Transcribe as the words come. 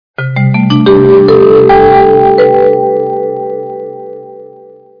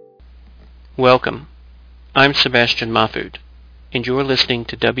Welcome. I'm Sebastian Mahfood, and you're listening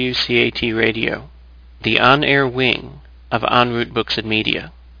to WCAT Radio, the on-air wing of En Route Books and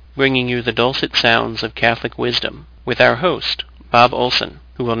Media, bringing you the dulcet sounds of Catholic wisdom with our host, Bob Olson,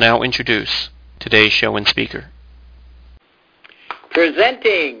 who will now introduce today's show and speaker.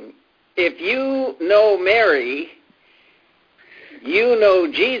 Presenting, if you know Mary, you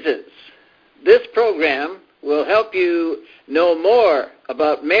know Jesus. This program will help you know more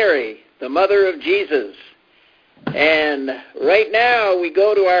about Mary, the mother of Jesus. And right now we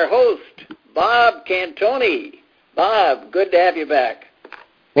go to our host, Bob Cantoni. Bob, good to have you back.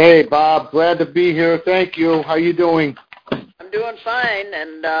 Hey, Bob, glad to be here. Thank you. How you doing? I'm doing fine,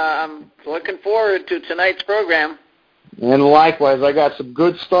 and I'm looking forward to tonight's program. And likewise, I got some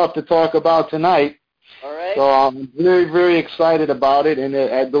good stuff to talk about tonight. All right. So I'm very, very excited about it, and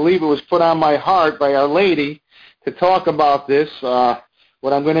I believe it was put on my heart by Our Lady to talk about this.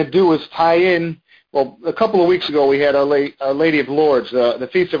 What I'm going to do is tie in, well, a couple of weeks ago we had Our Lady of Lourdes, the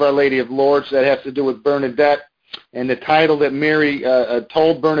Feast of Our Lady of Lourdes, that has to do with Bernadette, and the title that Mary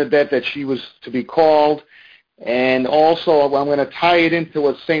told Bernadette that she was to be called. And also I'm going to tie it into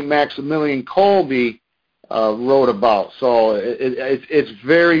what St. Maximilian Kolbe wrote about. So it's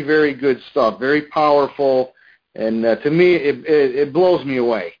very, very good stuff, very powerful, and to me it blows me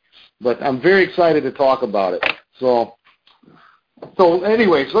away. But I'm very excited to talk about it. So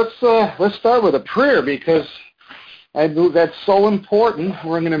anyways, let's start with a prayer, because I believe that's so important.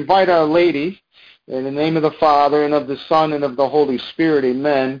 We're going to invite Our Lady in the name of the Father and of the Son and of the Holy Spirit.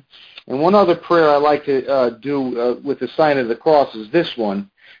 Amen. And one other prayer I like to do with the sign of the cross is this one.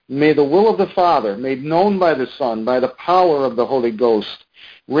 May the will of the Father, made known by the Son, by the power of the Holy Ghost,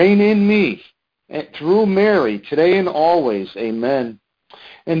 reign in me through Mary, today and always. Amen.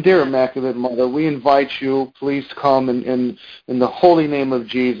 And dear Immaculate Mother, we invite you, please come in the holy name of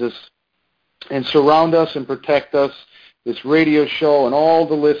Jesus, and surround us and protect us, this radio show and all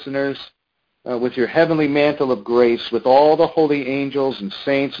the listeners, with your heavenly mantle of grace, with all the holy angels and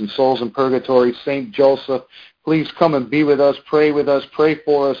saints and souls in purgatory. Saint Joseph, please come and be with us, pray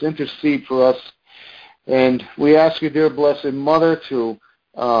for us, intercede for us. And we ask you, dear Blessed Mother, to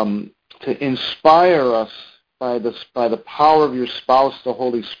inspire us by the power of your spouse, the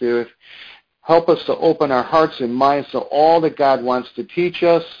Holy Spirit. Help us to open our hearts and minds to all that God wants to teach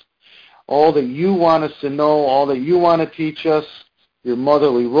us, all that you want us to know, all that you want to teach us, your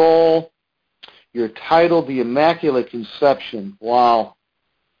motherly role, your title, the Immaculate Conception. Wow.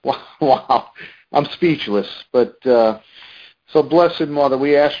 I'm speechless. But so, Blessed Mother,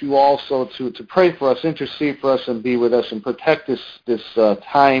 we ask you also to pray for us, intercede for us, and be with us, and protect this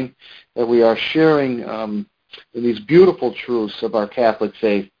time that we are sharing in these beautiful truths of our Catholic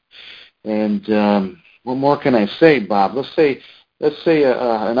faith. And what more can I say, Bob? Let's say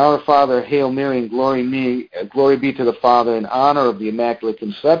an Our Father, Hail Mary, and glory be to the Father, in honor of the Immaculate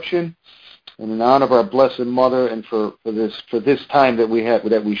Conception, and in honor of our Blessed Mother, and for this time that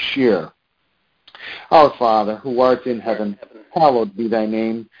we share. Our Father, who art in heaven, hallowed be thy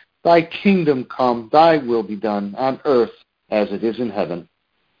name. Thy kingdom come, thy will be done, on earth as it is in heaven.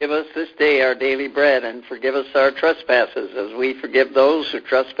 Give us this day our daily bread, and forgive us our trespasses, as we forgive those who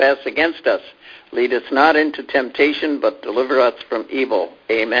trespass against us. Lead us not into temptation, but deliver us from evil.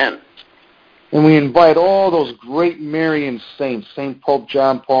 Amen. And we invite all those great Marian saints, St. Pope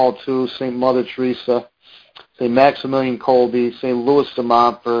John Paul II, St. Mother Teresa, St. Maximilian Kolbe, St. Louis de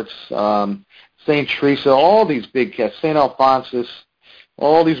Montfort, St. Teresa, all these big cats, St. Alphonsus,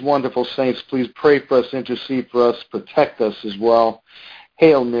 all these wonderful saints. Please pray for us, intercede for us, protect us as well.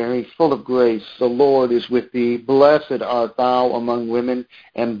 Hail Mary, full of grace, the Lord is with thee. Blessed art thou among women,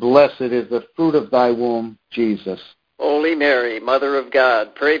 and blessed is the fruit of thy womb, Jesus. Holy Mary, Mother of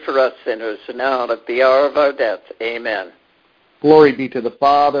God, pray for us sinners, now and at the hour of our death. Amen. Glory be to the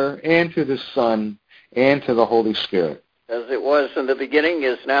Father, and to the Son, and to the Holy Spirit. As it was in the beginning,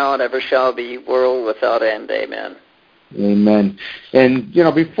 is now, and ever shall be, world without end. Amen. Amen. And,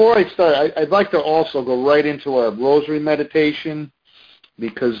 before I start, I'd like to also go right into our rosary meditation,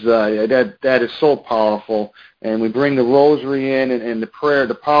 because that is so powerful. And we bring the rosary in and the prayer,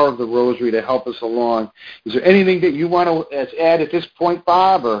 the power of the rosary to help us along. Is there anything that you want to add at this point,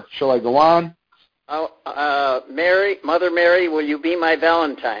 Bob, or shall I go on? Mary, Mother Mary, will you be my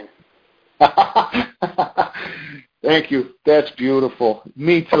Valentine? Thank you. That's beautiful.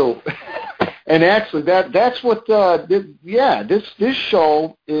 Me too. And actually, that's what this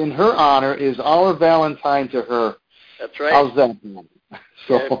show in her honor is our Valentine to her. That's right. How's that?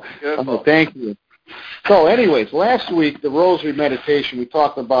 So, thank you. So, anyways, last week the Rosary meditation we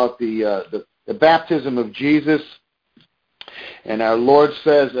talked about the baptism of Jesus, And our Lord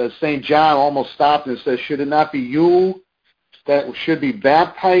says, St. John almost stopped and says, should it not be you that should be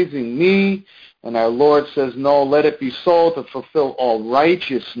baptizing me? And our Lord says, no, let it be so to fulfill all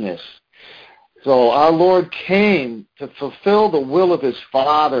righteousness. So our Lord came to fulfill the will of his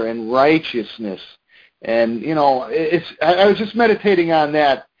Father in righteousness. And, I was just meditating on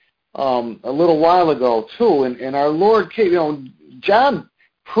that a little while ago, too. And our Lord came, John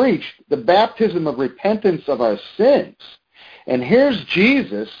preached the baptism of repentance of our sins. And here's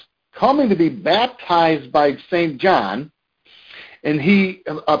Jesus coming to be baptized by St. John, and he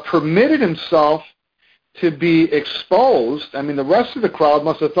permitted himself to be exposed. I mean, the rest of the crowd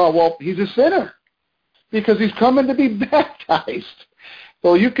must have thought, well, he's a sinner because he's coming to be baptized.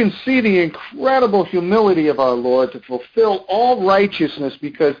 So you can see the incredible humility of our Lord to fulfill all righteousness,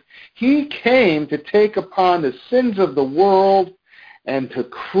 because he came to take upon the sins of the world and to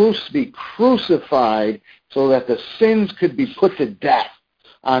be crucified so that the sins could be put to death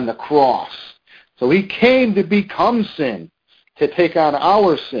on the cross. So he came to become sin, to take on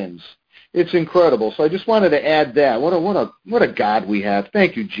our sins. It's incredible. So I just wanted to add that. What a God we have.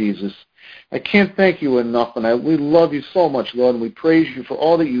 Thank you, Jesus. I can't thank you enough, and we love you so much, Lord, and we praise you for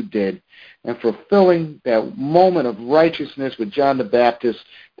all that you did and fulfilling that moment of righteousness with John the Baptist,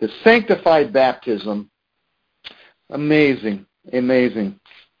 the sanctified baptism. Amazing, amazing.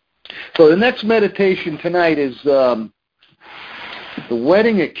 So the next meditation tonight is the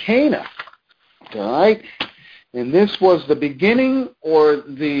wedding at Cana, all right? And this was the beginning or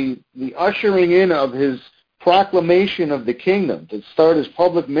the ushering in of his proclamation of the kingdom to start his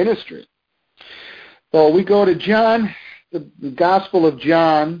public ministry. So we go to John, the Gospel of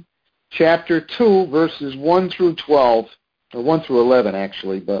John, chapter 2, verses 1 through 12, or 1 through 11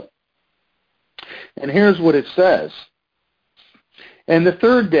 actually, and here's what it says. And the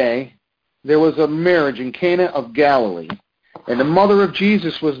third day there was a marriage in Cana of Galilee, and the mother of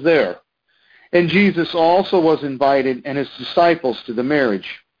Jesus was there. And Jesus also was invited, and his disciples, to the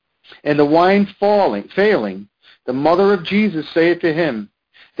marriage. And the wine failing, the mother of Jesus saith to him,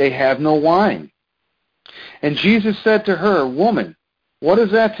 they have no wine. And Jesus said to her, Woman, what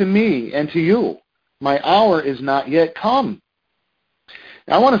is that to me and to you? My hour is not yet come.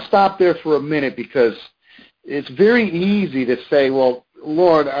 Now, I want to stop there for a minute, because it's very easy to say, well,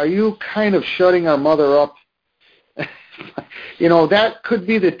 Lord, are you kind of shutting our mother up? That could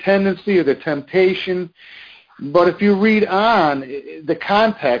be the tendency or the temptation. But if you read on, the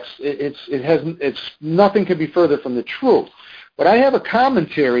context, it's nothing could be further from the truth. But I have a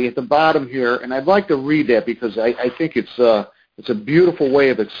commentary at the bottom here, and I'd like to read that because I think it's a beautiful way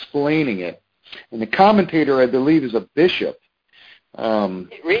of explaining it. And the commentator, I believe, is a bishop.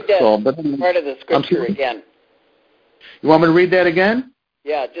 Read that part of the scripture again. You want me to read that again?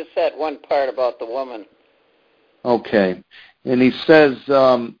 Yeah, just that one part about the woman. Okay. And he says,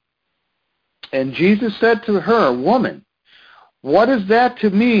 and Jesus said to her, Woman, what is that to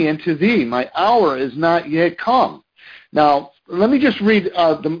me and to thee? My hour is not yet come. Now, let me just read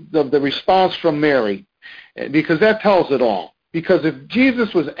the response from Mary, because that tells it all. Because if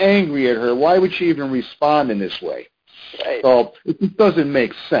Jesus was angry at her, why would she even respond in this way? Right. So it doesn't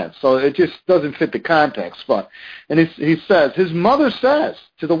make sense. So it just doesn't fit the context. And he says, his mother says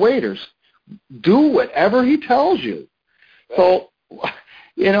to the waiters, do whatever he tells you. Right. So,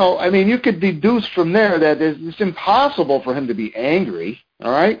 you could deduce from there that it's impossible for him to be angry.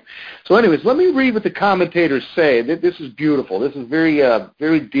 All right? So anyways, let me read what the commentators say. This is beautiful. This is very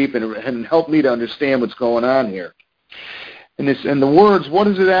very deep and helped me to understand what's going on here. And the words, what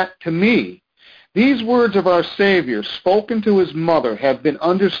is it to me? These words of our Savior, spoken to his mother, have been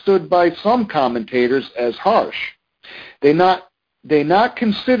understood by some commentators as harsh. They not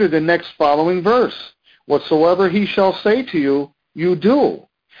consider the next following verse. Whatsoever he shall say to you, you do,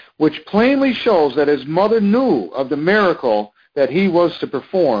 which plainly shows that his mother knew of the miracle that he was to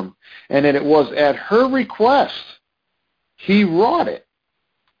perform, and that it was at her request he wrought it.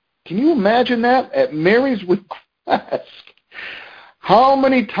 Can you imagine that? At Mary's request. How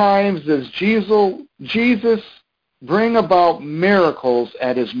many times does Jesus bring about miracles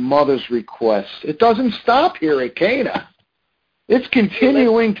at his mother's request? It doesn't stop here at Cana. It's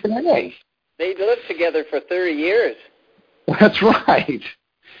continuing today. They lived together for 30 years. That's right.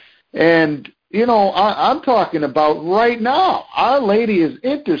 And, I'm talking about right now. Our Lady is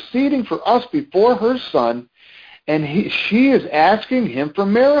interceding for us before her Son, and she is asking him for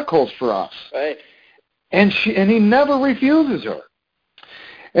miracles for us. Right. And he never refuses her.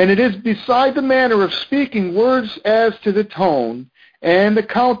 And it is beside the manner of speaking words as to the tone and the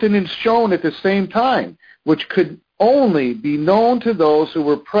countenance shown at the same time, which could only be known to those who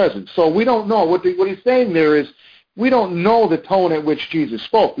were present. So we don't know. What he's saying there is, we don't know the tone at which Jesus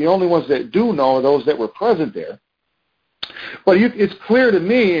spoke. The only ones that do know are those that were present there. But it's clear to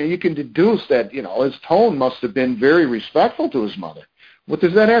me, and you can deduce that, his tone must have been very respectful to his mother. What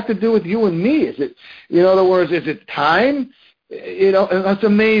does that have to do with you and me? Is it, in other words, is it time? That's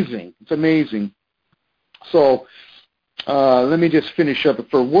amazing. It's amazing. So let me just finish up.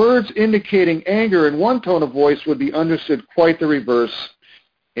 For words indicating anger in one tone of voice would be understood quite the reverse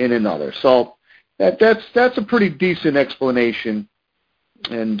in another. So that's a pretty decent explanation,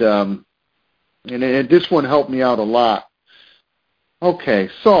 and this one helped me out a lot. Okay,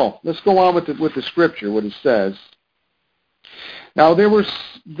 so let's go on with the scripture, what it says. Now there were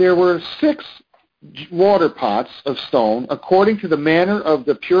 6 water pots of stone, according to the manner of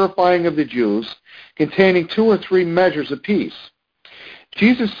the purifying of the Jews, containing 2 or 3 measures apiece.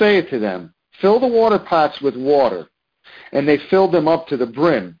 Jesus saith to them, Fill the water pots with water. And they filled them up to the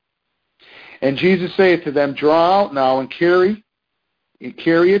brim. And Jesus saith to them, Draw out now and carry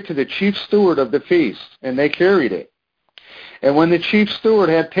it to the chief steward of the feast. And they carried it. And when the chief steward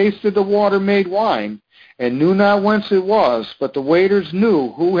had tasted the water made wine, and knew not whence it was, but the waiters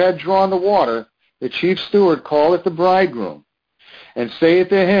knew who had drawn the water, the chief steward calleth the bridegroom, and saith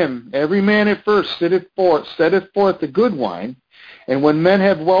to him, Every man at first setteth forth the good wine, and when men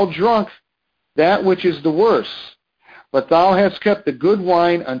have well drunk, that which is the worse. But thou hast kept the good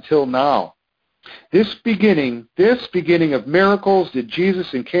wine until now. This beginning of miracles did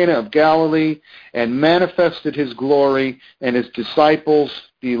Jesus in Cana of Galilee, and manifested his glory, and his disciples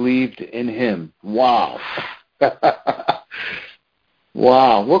believed in him. Wow.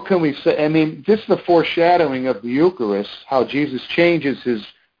 Wow. What can we say? I mean, this is the foreshadowing of the Eucharist, how Jesus changes his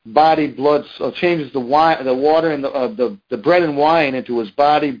body, blood, changes the water and the bread and wine into his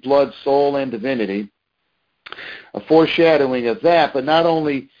body, blood, soul, and divinity. A foreshadowing of that, but not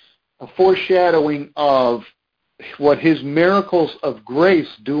only a foreshadowing of what his miracles of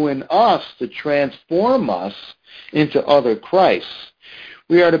grace do in us to transform us into other Christs.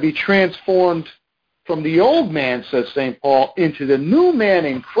 We are to be transformed from the old man, says St. Paul, into the new man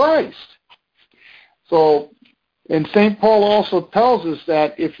in Christ. So, and St. Paul also tells us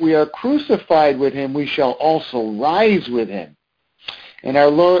that if we are crucified with him, we shall also rise with him. And our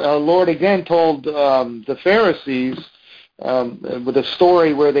Lord again told the Pharisees, with a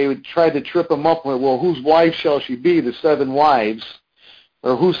story where they would try to trip him up with, well, whose wife shall she be, the 7 wives,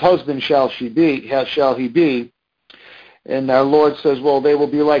 or whose husband shall he be? And our Lord says, well, they will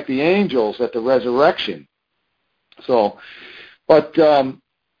be like the angels at the resurrection. So, but the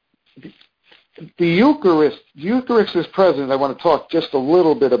Eucharist is present. I want to talk just a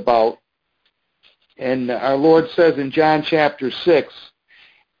little bit about, and our Lord says in John chapter 6,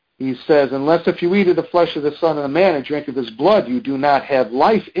 he says, unless if you eat of the flesh of the Son of Man and drink of his blood, you do not have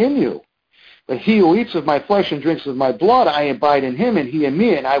life in you. But he who eats of my flesh and drinks of my blood, I abide in him and he in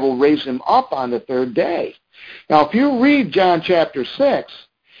me, and I will raise him up on the 3rd day. Now, if you read John chapter 6,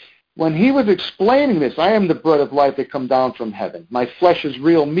 when he was explaining this, I am the bread of life that come down from heaven. My flesh is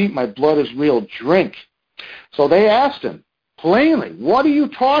real meat, my blood is real drink. So they asked him plainly, what are you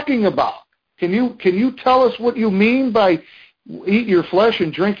talking about? Can you tell us what you mean by eat your flesh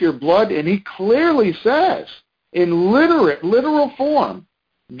and drink your blood? And he clearly says, in literal form,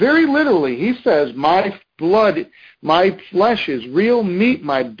 very literally, he says, my flesh is real meat,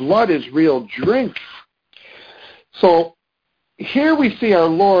 my blood is real drink. So here we see our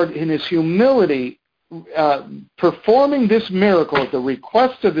Lord in his humility performing this miracle at the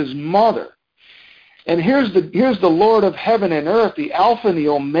request of his mother. And here's the Lord of heaven and earth, the Alpha and the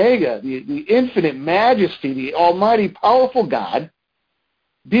Omega, the infinite majesty, the almighty powerful God,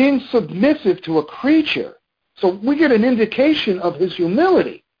 being submissive to a creature. So we get an indication of his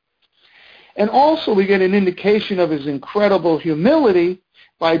humility. And also we get an indication of his incredible humility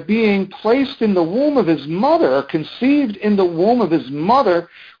by being placed in the womb of his mother, or conceived in the womb of his mother,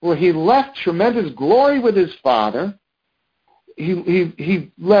 where he left tremendous glory with his Father.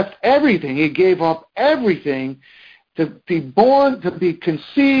 He left everything. He gave up everything to be born, to be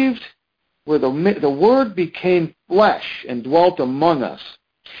conceived, where the Word became flesh and dwelt among us.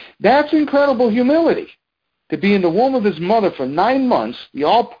 That's incredible humility, to be in the womb of his mother for 9 months, the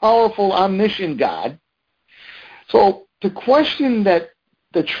all-powerful, omniscient God. So to question that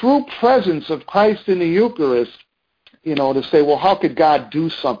the true presence of Christ in the Eucharist, to say, well, how could God do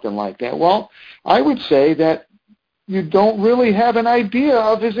something like that? Well, I would say that you don't really have an idea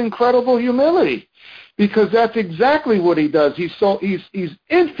of his incredible humility, because that's exactly what he does. He's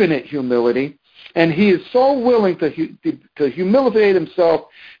infinite humility, and he is so willing to humiliate himself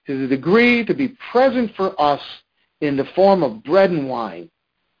to the degree to be present for us in the form of bread and wine.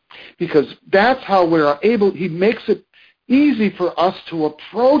 because that's how we're able. He makes it easy for us to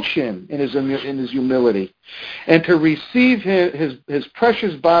approach him in his humility and to receive his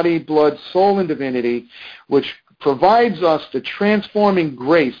precious body, blood, soul, and divinity, which provides us the transforming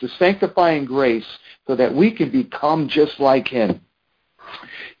grace, the sanctifying grace, so that we can become just like him.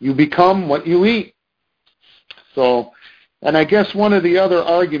 You become what you eat. So, and I guess one of the other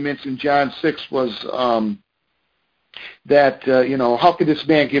arguments in John 6 was that, how could this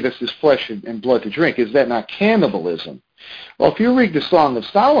man give us his flesh and blood to drink? Is that not cannibalism? Well, if you read the Song of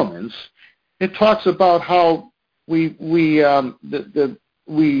Solomon's, it talks about how we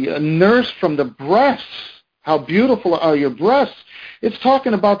nurse from the breasts. How beautiful are your breasts? It's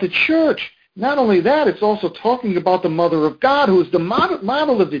talking about the church. Not only that, it's also talking about the Mother of God, who is the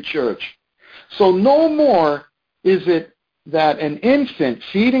model of the church. So no more is it that an infant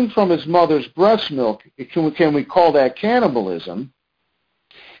feeding from his mother's breast milk, can we call that cannibalism?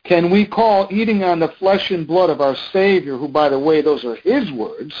 Can we call eating on the flesh and blood of our Savior, who, by the way, those are his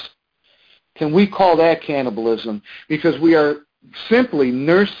words, can we call that cannibalism? Because we are simply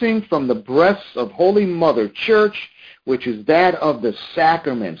nursing from the breasts of Holy Mother Church, which is that of the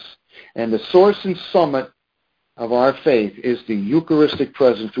sacraments. And the source and summit of our faith is the Eucharistic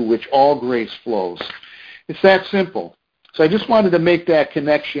presence through which all grace flows. It's that simple. So I just wanted to make that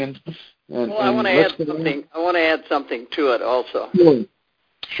connection. I want to add something to it also.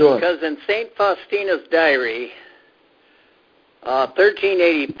 Sure. Because in St. Faustina's diary,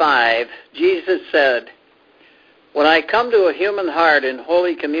 1385, Jesus said, "When I come to a human heart in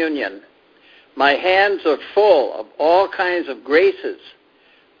Holy Communion, my hands are full of all kinds of graces,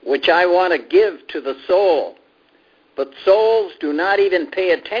 which I want to give to the soul. But souls do not even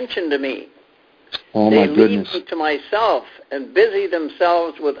pay attention to me. They leave me to myself and busy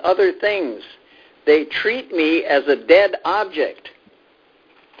themselves with other things. They treat me as a dead object."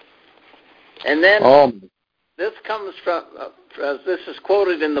 And then this comes from, this is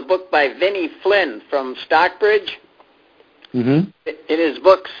quoted in the book by Vinnie Flynn from Stockbridge. In his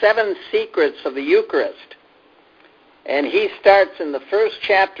book, 7 Secrets of the Eucharist. And he starts in the first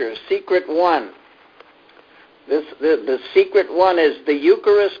chapter, Secret 1. The Secret 1 is the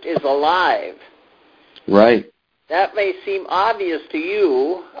Eucharist is alive. Right. That may seem obvious to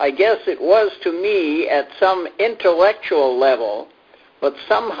you. I guess it was to me at some intellectual level, but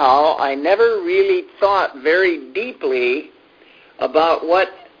somehow I never really thought very deeply about what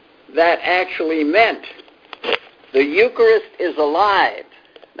that actually meant. The Eucharist is alive.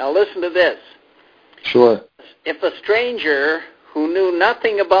 Now listen to this. Sure. If a stranger who knew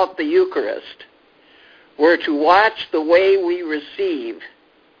nothing about the Eucharist were to watch the way we receive,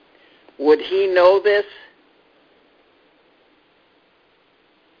 would he know this?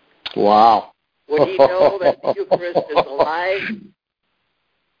 Wow. Would he know that the Eucharist is alive?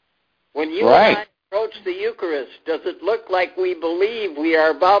 When you and I approach the Eucharist, does it look like we believe we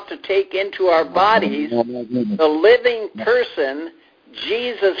are about to take into our bodies the living person,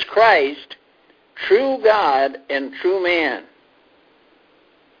 Jesus Christ, true God and true man?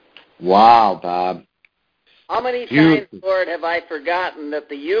 Wow, Bob. How many times, Lord, have I forgotten that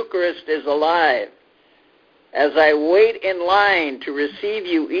the Eucharist is alive? As I wait in line to receive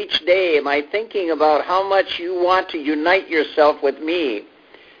you each day, am I thinking about how much you want to unite yourself with me?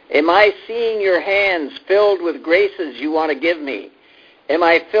 Am I seeing your hands filled with graces you want to give me? Am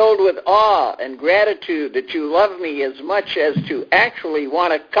I filled with awe and gratitude that you love me as much as to actually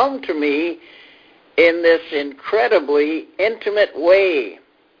want to come to me in this incredibly intimate way?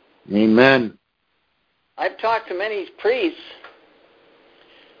 Amen. I've talked to many priests,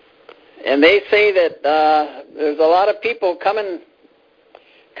 and they say that there's a lot of people coming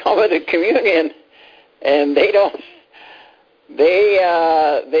to communion, and they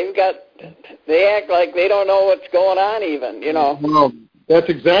act like they don't know what's going on even, Well, that's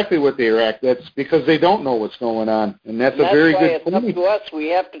exactly what they act. That's because they don't know what's going on, and that's a very good point. That's why it's up to us. We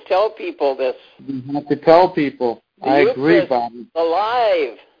have to tell people this. We have to tell people. I agree, Bob.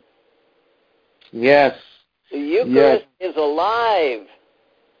 Alive. Yes. The Eucharist is alive.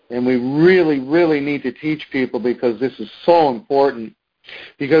 And we really, really need to teach people, because this is so important.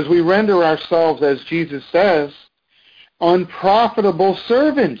 Because we render ourselves, as Jesus says, unprofitable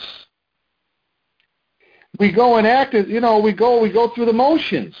servants. We go and act as, we go through the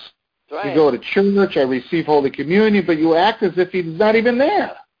motions. Right. You go to church, I receive Holy Communion, but you act as if he's not even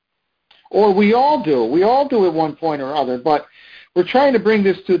there. Or we all do. We all do at one point or other. But we're trying to bring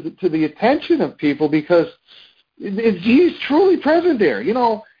this to the attention of people, because he's truly present there.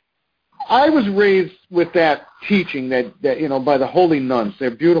 I was raised with that teaching that by the holy nuns.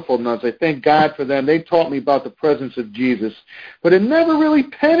 They're beautiful nuns. I thank God for them. They taught me about the presence of Jesus, but it never really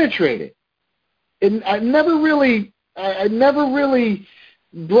penetrated. I never really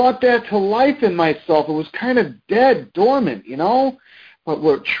brought that to life in myself. It was kind of dead, dormant, But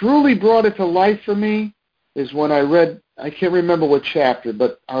what truly brought it to life for me is when I read, I can't remember what chapter,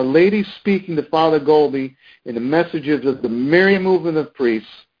 but Our Lady speaking to Father Golby in the Messages of the Marian Movement of Priests.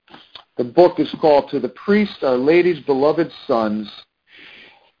 The book is called To the Priest, Our Lady's Beloved Sons.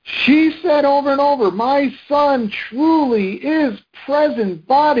 She said over and over, my son truly is present,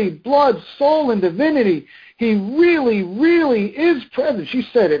 body, blood, soul, and divinity. He really, really is present. She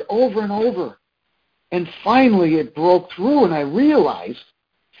said it over and over. And finally it broke through and I realized,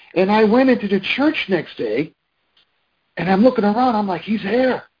 and I went into the church next day, and I'm looking around, I'm like, he's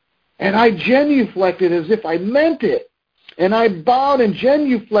there. And I genuflected as if I meant it. And I bowed and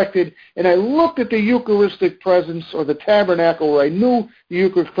genuflected, and I looked at the Eucharistic presence, or the tabernacle where I knew the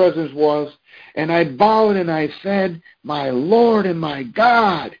Eucharistic presence was, and I bowed and I said, my Lord and my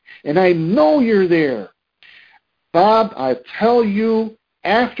God, and I know you're there. Bob, I tell you,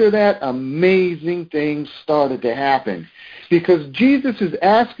 after that, amazing things started to happen, because Jesus is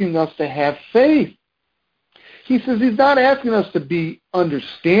asking us to have faith. He says he's not asking us to be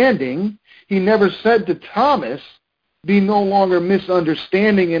understanding. He never said to Thomas, be no longer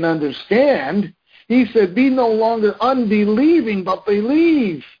misunderstanding and understand. He said, be no longer unbelieving, but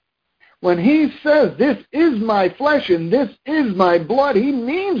believe. When he says, this is my flesh and this is my blood, he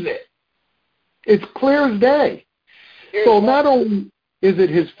means it. It's clear as day. So not only is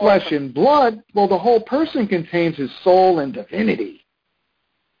it his flesh and blood, well, the whole person contains his soul and divinity.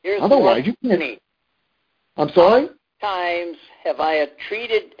 Otherwise, you can't. I'm sorry?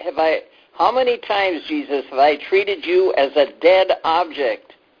 How many times, Jesus, have I treated you as a dead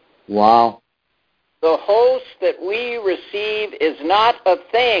object? Wow. The host that we receive is not a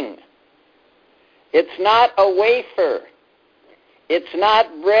thing. It's not a wafer. It's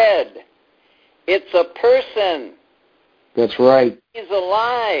not bread. It's a person. That's right. He's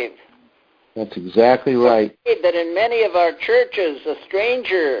alive. That's exactly right. That in many of our churches, a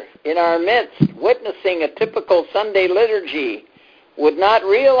stranger in our midst, witnessing a typical Sunday liturgy, would not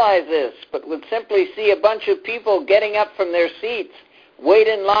realize this, but would simply see a bunch of people getting up from their seats, wait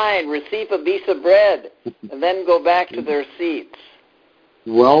in line, receive a piece of bread, and then go back to their seats.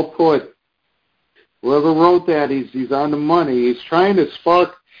 Well put. Whoever wrote that, he's on the money. He's trying to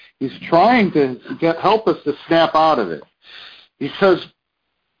help us to snap out of it. Because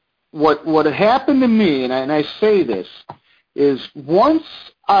what happened to me, and I say this, is once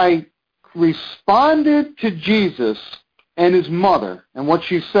I responded to Jesus and his mother, and what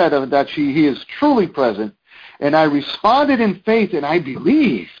she said of that he is truly present, and I responded in faith, and I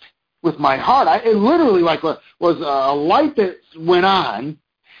believed with my heart. It literally was a light that went on,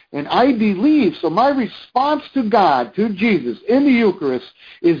 and I believed. So my response to God, to Jesus, in the Eucharist,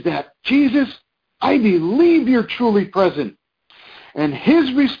 is that, Jesus, I believe you're truly present. And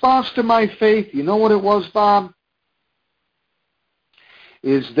his response to my faith, you know what it was, Bob?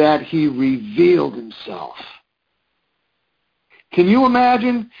 Is that he revealed himself. Can you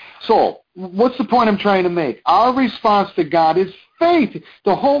imagine? So, what's the point I'm trying to make? Our response to God is faith.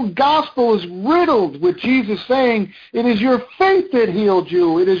 The whole gospel is riddled with Jesus saying, it is your faith that healed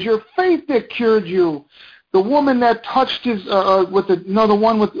you. It is your faith that cured you. The woman that touched his, the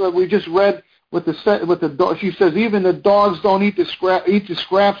one we just read with the dog. She says, even the dogs don't eat the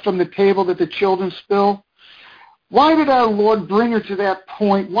scraps from the table that the children spill. Why did our Lord bring her to that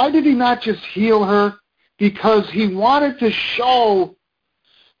point? Why did he not just heal her? Because he wanted to show,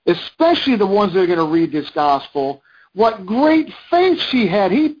 especially the ones that are going to read this gospel, what great faith she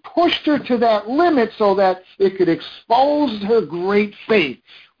had. He pushed her to that limit so that it could expose her great faith.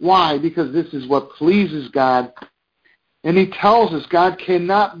 Why? Because this is what pleases God. And he tells us God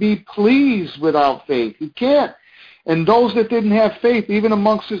cannot be pleased without faith. He can't. And those that didn't have faith, even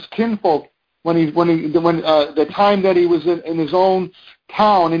amongst his kinfolk, when the time that he was in his own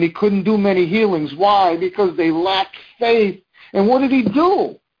town and he couldn't do many healings. Why? Because they lacked faith. And what did he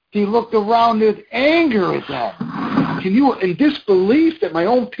do? He looked around with anger at them. In disbelief that my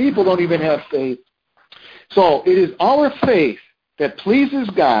own people don't even have faith. So it is our faith that pleases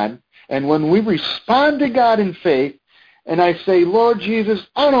God, and when we respond to God in faith, and I say, Lord Jesus,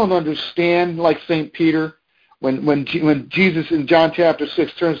 I don't understand, like St. Peter, when Jesus in John chapter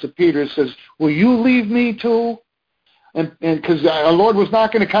 6 turns to Peter and says, will you leave me too? And because our Lord was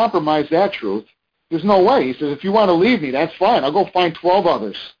not going to compromise that truth. There's no way. He says, if you want to leave me, that's fine. I'll go find 12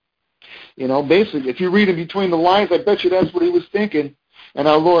 others. Basically, if you read in between the lines, I bet you that's what he was thinking. And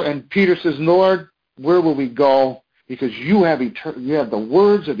our Lord, and Peter says, Lord, where will we go? Because you have the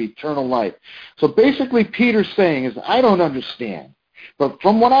words of eternal life. So basically Peter's saying is, I don't understand. But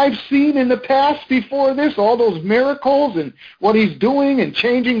from what I've seen in the past before this, all those miracles and what he's doing and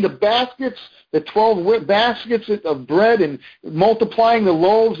changing the baskets, the 12 baskets of bread and multiplying the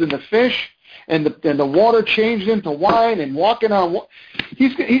loaves and the fish and the water changed into wine and walking on water.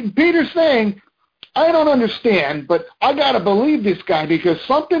 Peter's saying, I don't understand, but I got to believe this guy because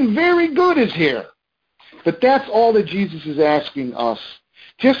something very good is here. But that's all that Jesus is asking us.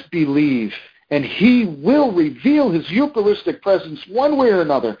 Just believe. And he will reveal his Eucharistic presence one way or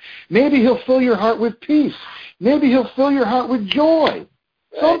another. Maybe he'll fill your heart with peace. Maybe he'll fill your heart with joy.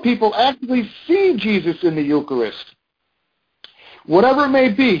 Right. Some people actually see Jesus in the Eucharist. Whatever it may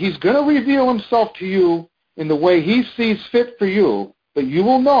be, he's going to reveal himself to you in the way he sees fit for you, but you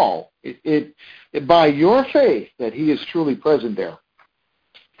will know by your faith that he is truly present there.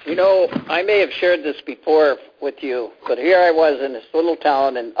 You know, I may have shared this before with you, but here I was in this little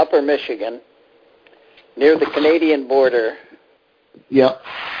town in Upper Michigan, near the Canadian border. Yep.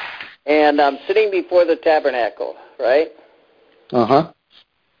 And I'm sitting before the tabernacle, right? Uh-huh.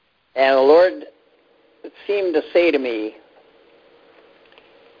 And the Lord seemed to say to me,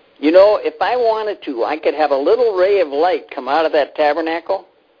 you know, if I wanted to, I could have a little ray of light come out of that tabernacle.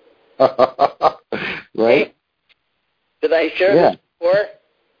 Right. Hey, did I share this before?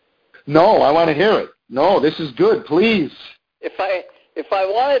 No, I want to hear it. No, this is good. Please. If I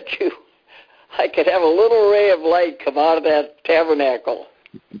wanted to, I could have a little ray of light come out of that tabernacle.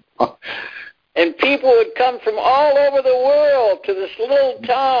 And people would come from all over the world to this little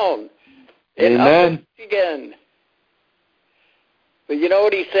town in Upper Michigan. But you know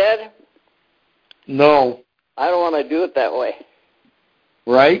what he said? No. I don't want to do it that way.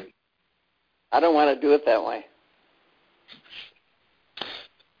 Right? I don't want to do it that way.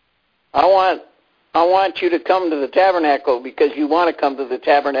 I want you to come to the tabernacle because you want to come to the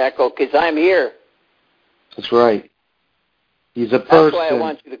tabernacle because I'm here. That's right. He's a person. That's why I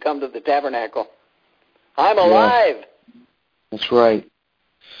want you to come to the tabernacle. I'm alive. Yeah. That's right.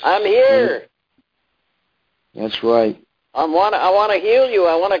 I'm here. That's right. I want to heal you.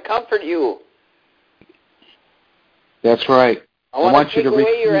 I want to comfort you. That's right. I want to take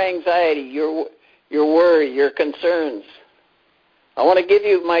away your anxiety, your worry, your concerns. I want to give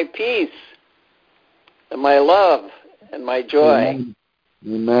you my peace and my love and my joy.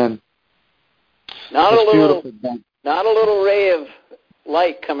 Amen. Not a little ray of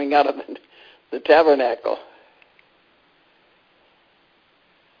light coming out of the tabernacle.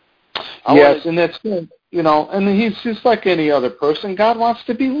 Yes, and that's good. You know, and he's just like any other person. God wants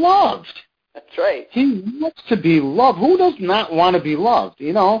to be loved. That's right. He wants to be loved. Who does not want to be loved?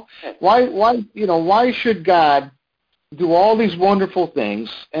 You know, why should God do all these wonderful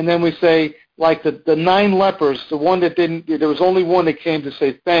things, and then we say, like the 9 lepers, the one that didn't, there was only one that came to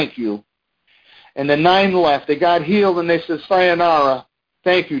say thank you, and the 9 left. They got healed, and they said, sayonara,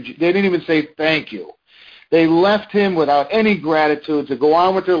 thank you. They didn't even say thank you. They left him without any gratitude to go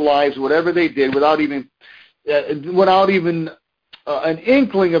on with their lives, whatever they did, without even an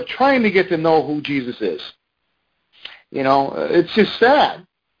inkling of trying to get to know who Jesus is. You know, it's just sad.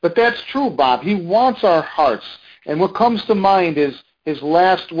 But that's true, Bob. He wants our hearts. And what comes to mind is his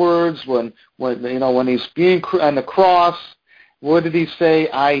last words when he's being on the cross. What did he say?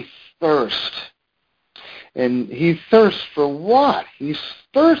 I thirst. And he thirsts for what? He's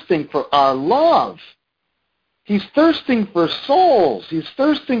thirsting for our love. He's thirsting for souls. He's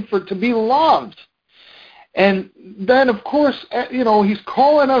thirsting to be loved. And then, of course, he's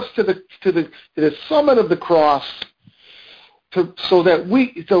calling us to the summit of the cross, so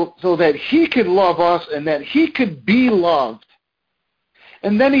that he could love us and that he could be loved.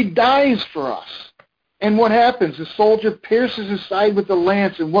 And then he dies for us. And what happens? The soldier pierces his side with the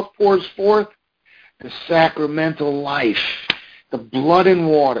lance, and what pours forth? The sacramental life, the blood and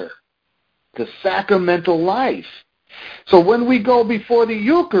water, the sacramental life. So when we go before the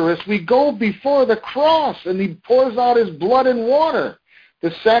Eucharist, we go before the cross, and he pours out his blood and water,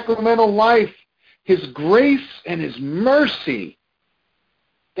 the sacramental life, his grace and his mercy.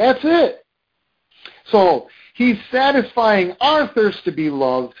 That's it. So he's satisfying our thirst to be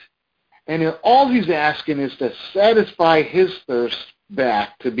loved, and all he's asking is to satisfy his thirst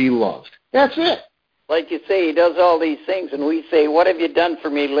back to be loved. That's it. Like you say, he does all these things, and we say, what have you done for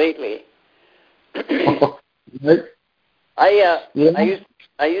me lately? Right.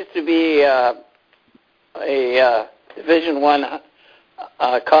 I used to be a Division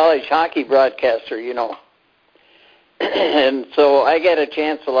I college hockey broadcaster, and so I get a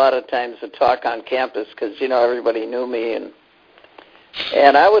chance a lot of times to talk on campus because everybody knew me, and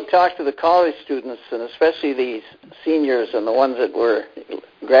And I would talk to the college students, and especially these seniors and the ones that were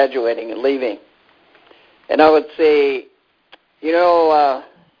graduating and leaving. And I would say, you know,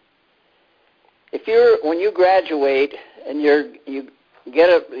 when you graduate and your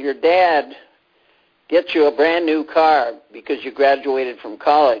dad gets you a brand new car because you graduated from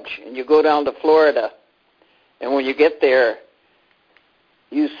college, and you go down to Florida, and when you get there,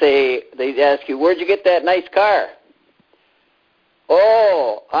 they ask you, where'd you get that nice car?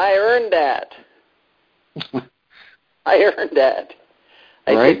 Oh, I earned that. I earned that.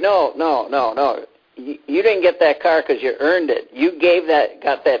 I said, no. You didn't get that car because you earned it. You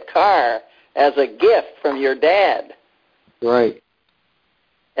got that car as a gift from your dad. Right.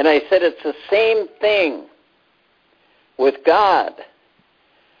 And I said, it's the same thing with God.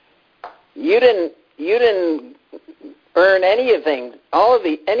 You didn't earn anything,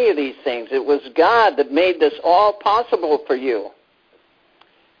 any of these things. It was God that made this all possible for you.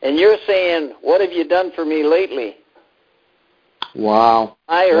 And you're saying, what have you done for me lately? Wow.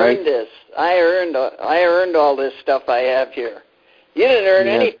 I earned this. I earned all this stuff I have here. You didn't earn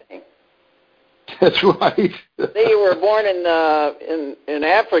anything. That's right. Say you were born in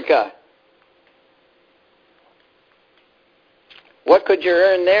Africa. What could you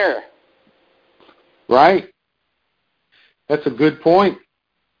earn there? Right. That's a good point.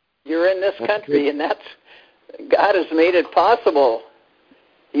 You're in this country, and God has made it possible.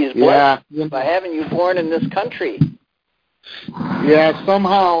 He's blessed by having you born in this country. Yeah,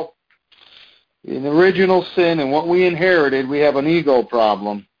 somehow, in original sin and what we inherited, we have an ego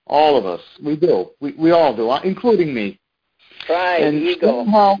problem. All of us. We do. We all do, including me. Pride, and ego.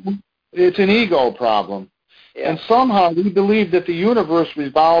 Somehow, it's an ego problem. Yeah. And somehow we believe that the universe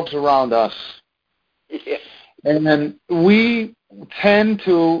revolves around us. Yeah. And then we tend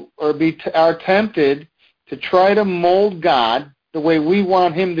to, are tempted to try to mold God the way we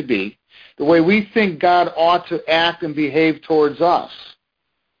want him to be, the way we think God ought to act and behave towards us.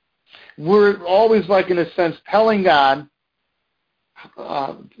 We're always, like, in a sense, telling God,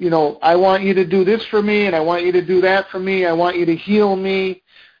 I want you to do this for me, and I want you to do that for me. I want you to heal me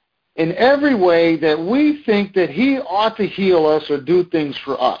in every way that we think that he ought to heal us or do things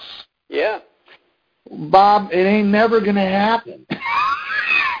for us. Yeah. Bob, it ain't never going to happen.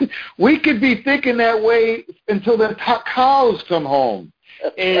 We could be thinking that way until the cows come home.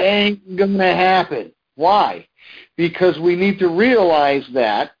 It ain't going to happen. Why? Because we need to realize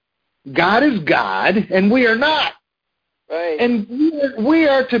that God is God and we are not. Right. And we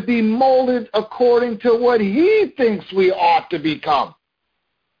are to be molded according to what he thinks we ought to become.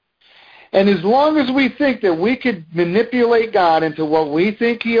 And as long as we think that we could manipulate God into what we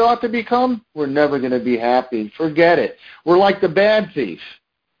think he ought to become, we're never going to be happy. Forget it. We're like the bad thief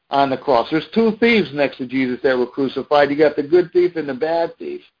on the cross. There's two thieves next to Jesus that were crucified. You got the good thief and the bad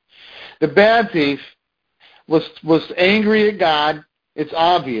thief. The bad thief was angry at God. It's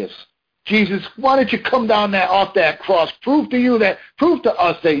obvious. Jesus, why don't you come down off that cross? Prove to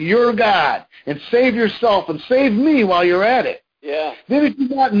us that you're God, and save yourself and save me while you're at it. Yeah. Didn't you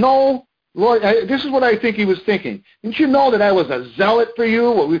not know, Lord? This is what I think he was thinking. Didn't you know that I was a zealot for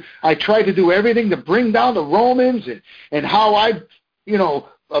you? I tried to do everything to bring down the Romans, and how I,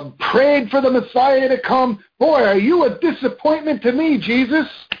 prayed for the Messiah to come. Boy, are you a disappointment to me, Jesus?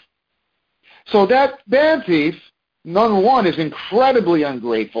 So that bad thief, number one, is incredibly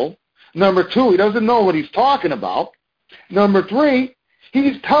ungrateful. Number two, he doesn't know what he's talking about. Number three,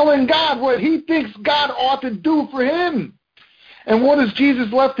 he's telling God what he thinks God ought to do for him. And what is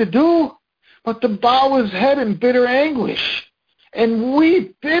Jesus left to do? But to bow his head in bitter anguish and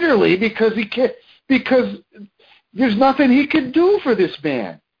weep bitterly because there's nothing he can do for this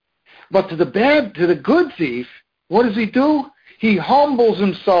man. But to the good thief, what does he do? He humbles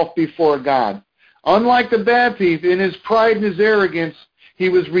himself before God. Unlike the bad thief, in his pride and his arrogance, he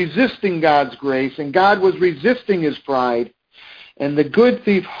was resisting God's grace, and God was resisting his pride. And the good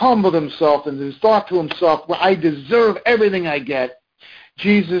thief humbled himself and has thought to himself, well, I deserve everything I get.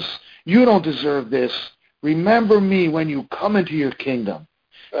 Jesus, you don't deserve this. Remember me when you come into your kingdom.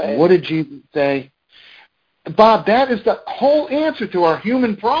 Right. And what did Jesus say? Bob, that is the whole answer to our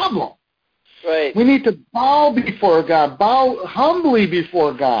human problem. Right. We need to bow before God, bow humbly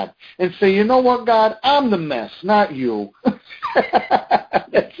before God, and say, you know what, God, I'm the mess, not you.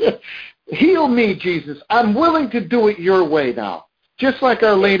 Heal me, Jesus. I'm willing to do it your way now. Just like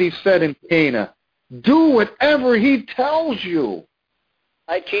Our Lady said in Cana, do whatever he tells you.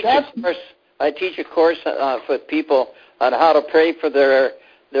 I teach a course for people on how to pray for their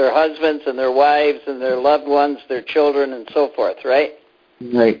husbands and their wives and their loved ones, their children, and so forth, right?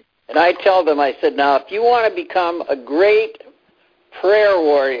 Right. And I tell them, I said, now, if you want to become a great prayer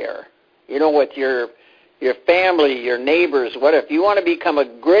warrior, with your family, your neighbors, whatever. If you want to become a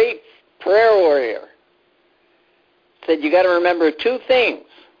great prayer warrior, said you got to remember two things,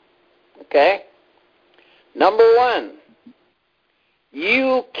 okay? Number one,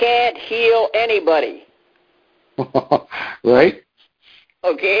 you can't heal anybody. Right?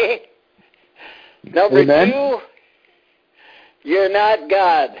 Okay? Number Amen. two, you're not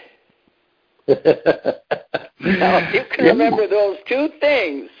God. Now, if you can remember those two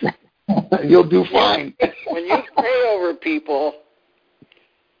things, you'll do fine. When you pray over people,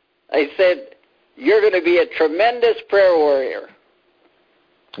 I said, you're going to be a tremendous prayer warrior.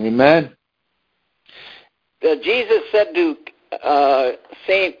 Amen. Jesus said to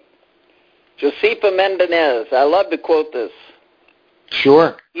Saint Josefa Mendonez, I love to quote this.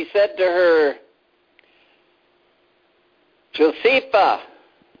 Sure. He said to her, Josefa,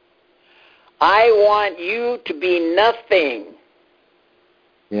 I want you to be nothing.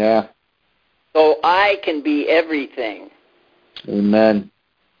 Yeah. So I can be everything. Amen.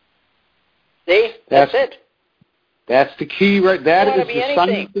 See? That's it. That's the key, right? That is the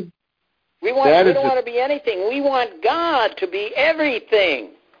anything. Son. We don't want to be anything. We want God to be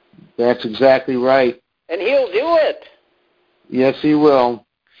everything. That's exactly right. And He'll do it. Yes, He will.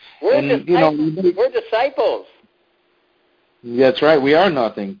 We're disciples. That's right. We are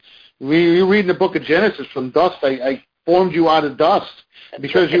nothing. You read in the book of Genesis, from dust I formed you out of dust.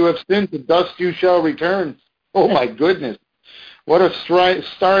 Because you have sinned, to dust you shall return. Oh, my goodness. What a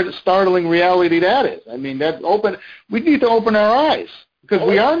startling reality that is. I mean, we need to open our eyes, because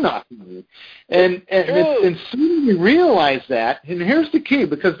we are nothing. And soon we realize that, and here's the key,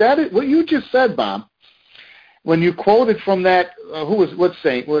 because that is what you just said, Bob, when you quoted from that, what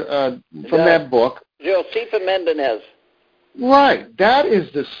saint, from that book. Josefa Mendonez. Right. That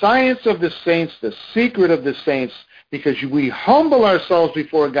is the science of the saints, the secret of the saints, because we humble ourselves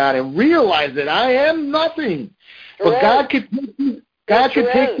before God and realize that I am nothing. But God could take you. God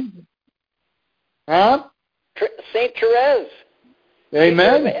could take you. Huh? Saint Therese.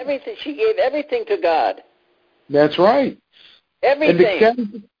 Amen. She gave everything to God. That's right.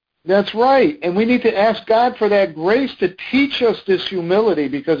 Everything. That's right. And we need to ask God for that grace to teach us this humility,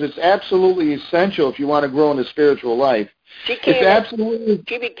 because it's absolutely essential if you want to grow in the spiritual life. She became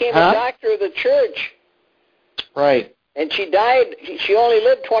a doctor of the church. Right. And she died. She only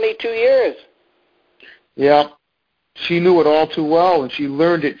lived 22 years. Yeah. She knew it all too well, and she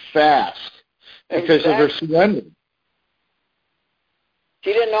learned it fast because of her surrender.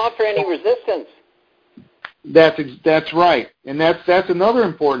 She didn't offer any resistance. That's right. And that's another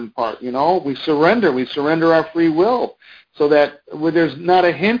important part, We surrender our free will, so that there's not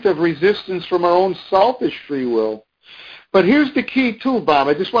a hint of resistance from our own selfish free will. But here's the key too, Bob.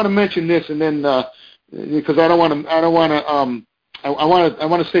 I just want to mention this, and then because I want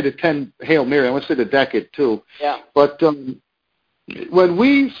to say the 10 Hail Mary. I want to say the decade too. Yeah. But when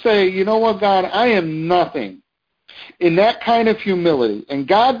we say, you know what, God, I am nothing, in that kind of humility, and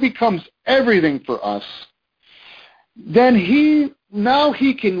God becomes everything for us, then He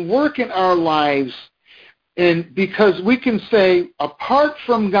can work in our lives, and because we can say, apart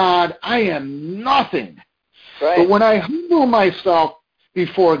from God, I am nothing. Right. But when I humble myself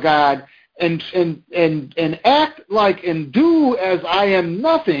before God and act like and do as I am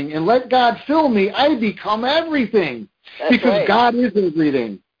nothing and let God fill me, I become everything. That's because right. God is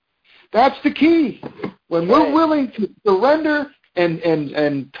everything. That's the key. When we're willing to surrender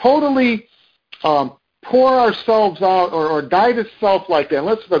and totally pour ourselves out or die to self like that,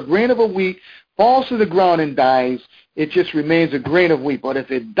 unless a grain of a wheat falls to the ground and dies, it just remains a grain of wheat. But if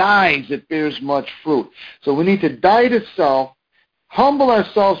it dies, it bears much fruit. So we need to die to self, humble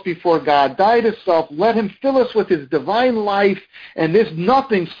ourselves before God, die to self, let Him fill us with His divine life, and this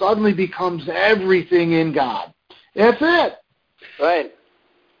nothing suddenly becomes everything in God. That's it. Right.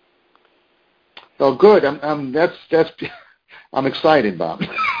 So good. I'm excited, Bob.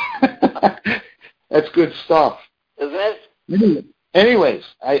 That's good stuff. Isn't it? Anyways,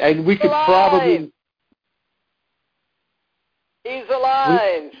 we could probably. He's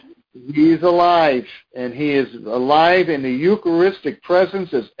alive. He's alive, and He is alive in the Eucharistic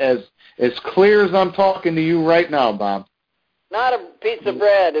presence as clear as I'm talking to you right now, Bob. Not a piece of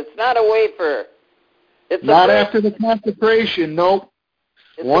bread. It's not a wafer. It's not after the consecration. Nope.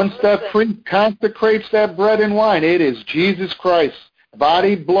 Once that priest consecrates that bread and wine, it is Jesus Christ,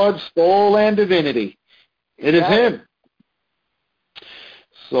 body, blood, soul, and divinity. It is Him.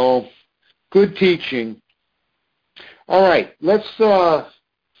 So, good teaching. All right, let's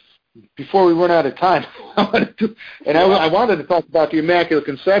before we run out of time, I wanted to talk about the Immaculate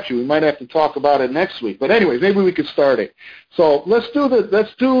Conception. We might have to talk about it next week. But anyways, maybe we could start it. So let's do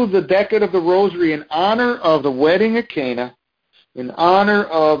the Decade of the Rosary in honor of the wedding at Cana, in honor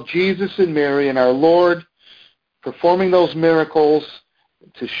of Jesus and Mary and our Lord performing those miracles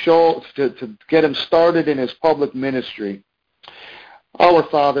to get him started in his public ministry. Our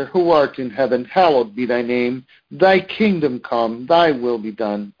Father, who art in heaven, hallowed be thy name. Thy kingdom come, thy will be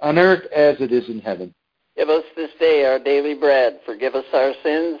done, on earth as it is in heaven. Give us this day our daily bread. Forgive us our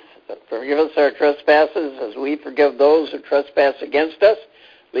sins. Forgive us our trespasses as we forgive those who trespass against us.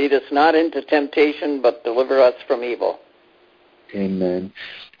 Lead us not into temptation, but deliver us from evil. Amen.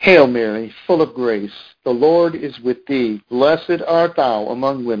 Hail Mary, full of grace, the Lord is with thee. Blessed art thou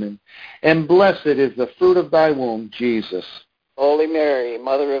among women, and blessed is the fruit of thy womb, Jesus. Holy Mary,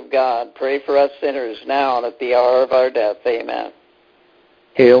 Mother of God, pray for us sinners now and at the hour of our death. Amen.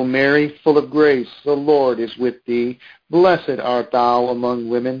 Hail Mary, full of grace, the Lord is with thee. Blessed art thou among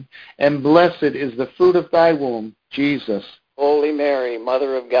women, and blessed is the fruit of thy womb, Jesus. Holy Mary,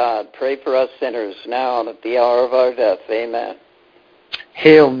 Mother of God, pray for us sinners now and at the hour of our death. Amen.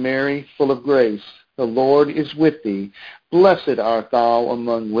 Hail Mary, full of grace, the Lord is with thee. Blessed art thou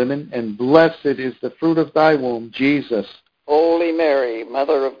among women, and blessed is the fruit of thy womb, Jesus. Holy Mary,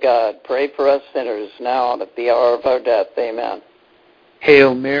 Mother of God, pray for us sinners now and at the hour of our death. Amen.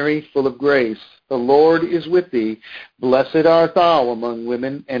 Hail Mary, full of grace, the Lord is with thee. Blessed art thou among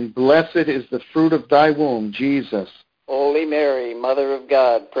women, and blessed is the fruit of thy womb, Jesus. Holy Mary, Mother of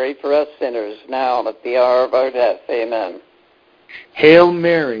God, pray for us sinners now and at the hour of our death. Amen. Hail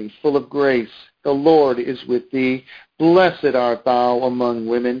Mary, full of grace, the Lord is with thee. Blessed art thou among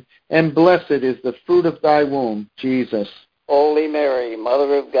women, and blessed is the fruit of thy womb, Jesus. Holy Mary,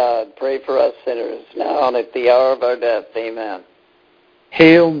 Mother of God, pray for us sinners now and at the hour of our death. Amen.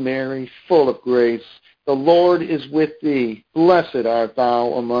 Hail Mary, full of grace, the Lord is with thee. Blessed art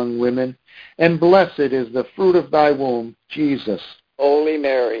thou among women, and blessed is the fruit of thy womb, Jesus. Holy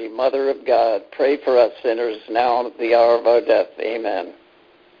Mary, Mother of God, pray for us sinners now and at the hour of our death. Amen.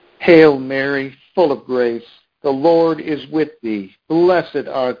 Hail Mary, full of grace, the Lord is with thee. Blessed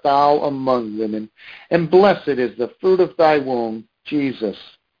art thou among women, and blessed is the fruit of thy womb, Jesus.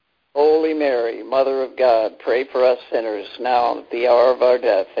 Holy Mary, Mother of God, pray for us sinners now and at the hour of our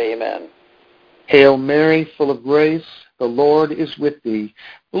death. Amen. Hail Mary, full of grace, the Lord is with thee.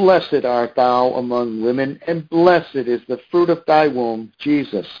 Blessed art thou among women, and blessed is the fruit of thy womb,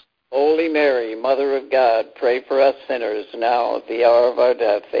 Jesus. Holy Mary, Mother of God, pray for us sinners now at the hour of our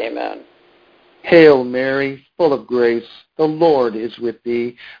death. Amen. Hail Mary, full of grace, the Lord is with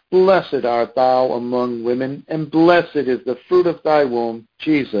thee. Blessed art thou among women, and blessed is the fruit of thy womb,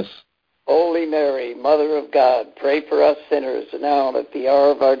 Jesus. Holy Mary, Mother of God, pray for us sinners now and at the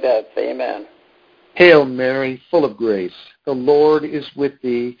hour of our death. Amen. Hail Mary, full of grace, the Lord is with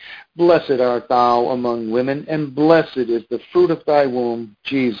thee. Blessed art thou among women, and blessed is the fruit of thy womb,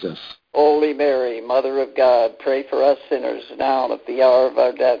 Jesus. Holy Mary, Mother of God, pray for us sinners now and at the hour of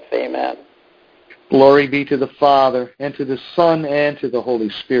our death. Amen. Glory be to the Father, and to the Son, and to the Holy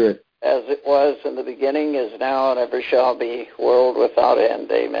Spirit. As it was in the beginning, is now, and ever shall be, world without end.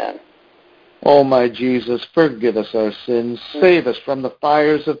 Amen. O my Jesus, forgive us our sins, save us from the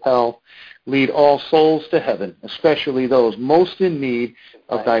fires of hell, lead all souls to heaven, especially those most in need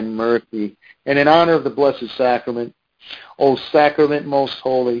of thy mercy. And in honor of the Blessed Sacrament, O Sacrament most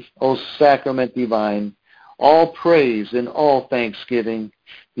holy, O Sacrament divine, all praise and all thanksgiving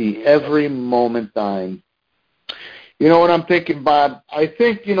be every moment thine. You know what I'm thinking, Bob? I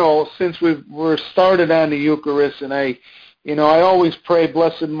think, since we're started on the Eucharist, and I always pray,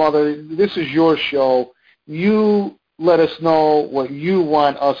 Blessed Mother, this is your show. You let us know what you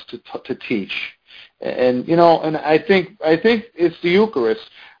want us to teach. And I think it's the Eucharist.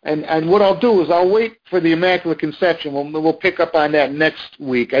 And what I'll do is I'll wait for the Immaculate Conception. We'll pick up on that next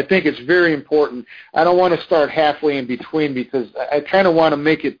week. I think it's very important. I don't want to start halfway in between because I kind of want to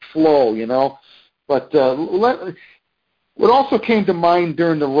make it flow, But what also came to mind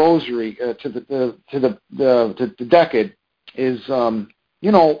during the Rosary to the decade is, our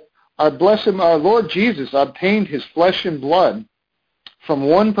Lord Jesus obtained his flesh and blood from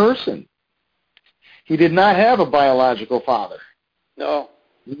one person. He did not have a biological father. No.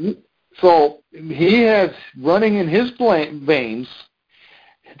 So he has running in his veins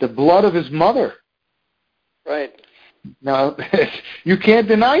the blood of his mother. Right. Now, you can't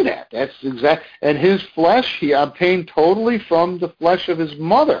deny that. That's exact. And his flesh he obtained totally from the flesh of his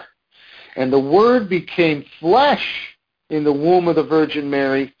mother. And the Word became flesh in the womb of the Virgin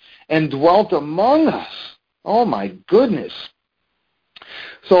Mary and dwelt among us. Oh, my goodness.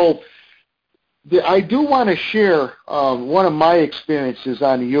 So I do want to share one of my experiences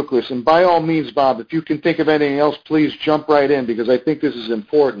on the Eucharist, and by all means, Bob, if you can think of anything else, please jump right in, because I think this is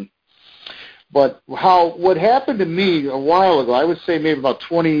important. But what happened to me a while ago, I would say maybe about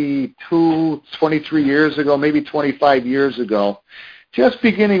 22, 23 years ago, maybe 25 years ago, just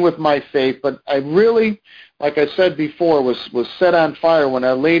beginning with my faith, but I really, like I said before, was set on fire when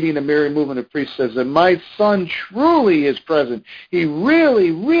Our Lady in the Mary Movement of Priests says that my son truly is present. He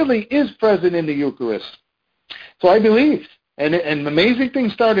really, really is present in the Eucharist. So I believed, and amazing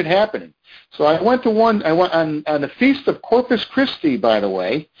things started happening. So I went on the Feast of Corpus Christi, by the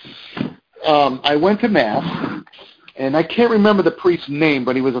way. I went to Mass, and I can't remember the priest's name,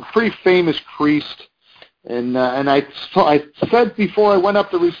 but he was a pretty famous priest. And I said before I went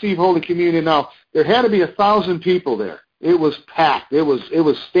up to receive Holy Communion, now there had to be 1,000 people there. It was packed. It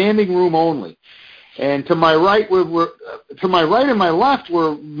was standing room only. And to my right and my left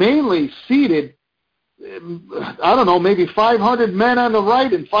were mainly seated, I don't know, maybe 500 men on the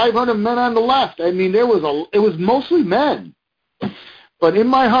right and 500 men on the left. I mean, it was mostly men. But in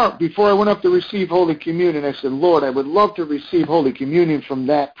my heart, before I went up to receive Holy Communion, I said, Lord, I would love to receive Holy Communion from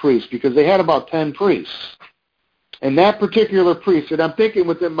that priest, because they had about 10 priests. And that particular priest, and I'm thinking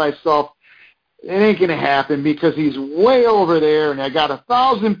within myself, it ain't going to happen, because he's way over there, and I got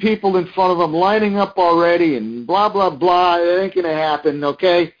 1,000 people in front of him lining up already, and blah, blah, blah. It ain't going to happen,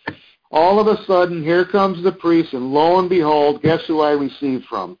 okay? All of a sudden, here comes the priest, and lo and behold, guess who I received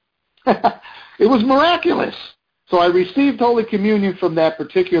from? It was miraculous. So I received Holy Communion from that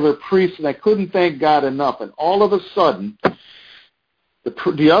particular priest, and I couldn't thank God enough. And all of a sudden,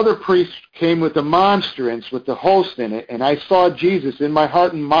 the other priest came with the monstrance with the host in it, and I saw Jesus in my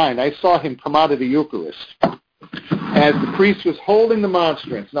heart and mind. I saw him come out of the Eucharist as the priest was holding the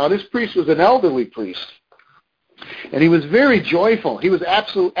monstrance. Now, this priest was an elderly priest, and he was very joyful. He was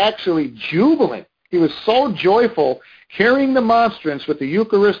actually jubilant. He was so joyful, carrying the monstrance with the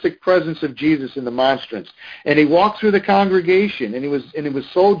Eucharistic presence of Jesus in the monstrance. And he walked through the congregation, and he was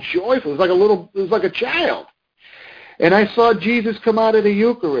so joyful. It was like a child. And I saw Jesus come out of the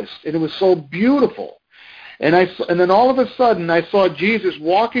Eucharist, and it was so beautiful. And then all of a sudden, I saw Jesus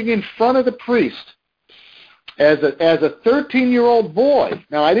walking in front of the priest as a 13-year-old boy.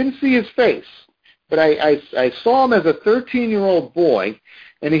 Now, I didn't see his face, but I saw him as a 13-year-old boy.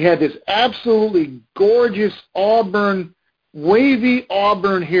 And he had this absolutely gorgeous wavy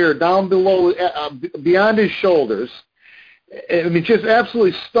auburn hair down below, beyond his shoulders. I mean, just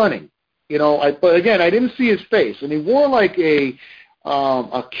absolutely stunning. You know, but again, I didn't see his face. And he wore like a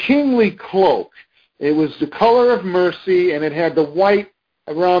kingly cloak. It was the color of mercy, and it had the white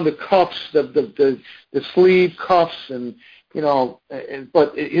around the cuffs, the sleeve cuffs, and, you know,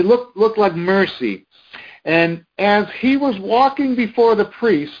 but it looked like mercy. And as he was walking before the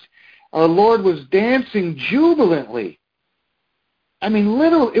priest, our Lord was dancing jubilantly. I mean,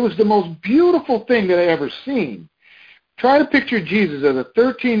 literally, it was the most beautiful thing that I ever seen. Try to picture Jesus as a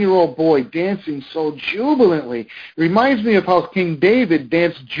 13-year-old boy dancing so jubilantly. Reminds me of how King David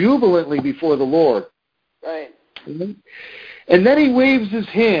danced jubilantly before the Lord. Right. And then he waves his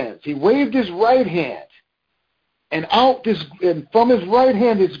hands. He waved his right hand. And from his right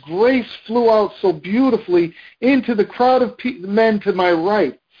hand, his grace flew out so beautifully into the crowd of men to my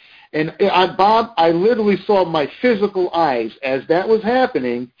right. And Bob, I literally saw my physical eyes as that was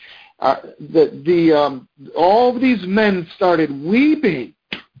happening. All of these men started weeping.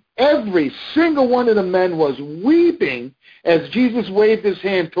 Every single one of the men was weeping as Jesus waved his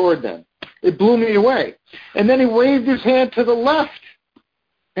hand toward them. It blew me away. And then he waved his hand to the left.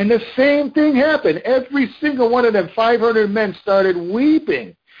 And the same thing happened. Every single one of them 500 men started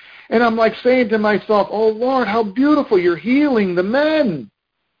weeping. And I'm like saying to myself, oh, Lord, how beautiful. You're healing the men.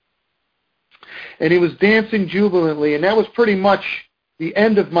 And he was dancing jubilantly. And that was pretty much the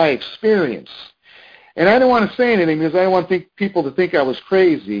end of my experience. And I don't want to say anything because I don't want people to think I was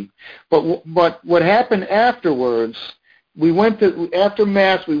crazy. But what happened afterwards, after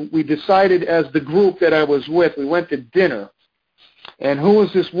Mass, we decided as the group that I was with, we went to dinner. And who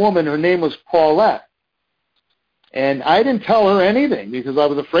was this woman? Her name was Paulette. And I didn't tell her anything because I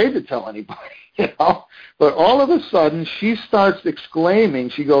was afraid to tell anybody, you know. But all of a sudden, she starts exclaiming.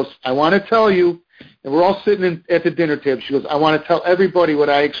 She goes, I want to tell you, and we're all sitting at the dinner table. She goes, I want to tell everybody what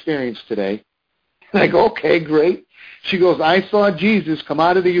I experienced today. And I go, okay, great. She goes, I saw Jesus come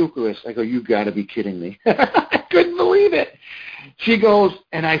out of the Eucharist. I go, you've got to be kidding me. I couldn't believe it. She goes,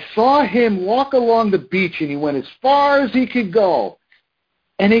 and I saw him walk along the beach, and he went as far as he could go.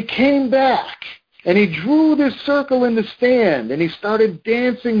 And he came back, and he drew this circle in the sand, and he started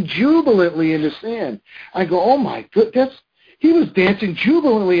dancing jubilantly in the sand. I go, oh, my goodness. he was dancing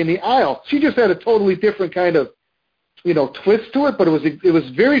jubilantly in the aisle. She just had a totally different kind of, twist to it, but it was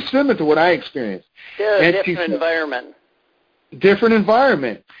very similar to what I experienced. Yeah, a different environment. Different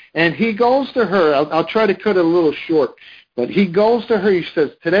environment. And he goes to her. I'll try to cut it a little short, but he goes to her. He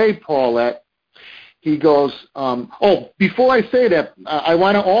says, "Today, Paulette," he goes, before I say that, I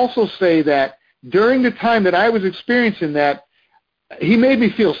want to also say that during the time that I was experiencing that, he made me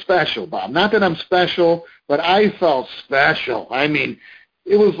feel special, Bob. Not that I'm special, but I felt special. I mean,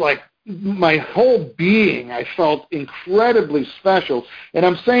 it was like my whole being, I felt incredibly special. And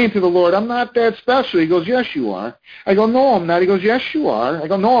I'm saying to the Lord, "I'm not that special." He goes, "Yes, you are." I go, "No, I'm not." He goes, "Yes, you are." I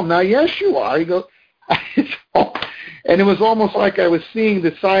go, "No, I'm not." "Yes, you are." He goes, and it was almost like I was seeing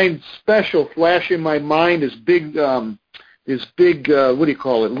the sign special flash in my mind, this big, what do you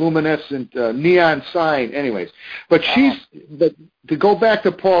call it, luminescent neon sign. Anyways, but to go back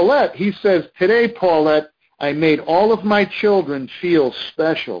to Paulette, he says, "Today, Paulette, I made all of my children feel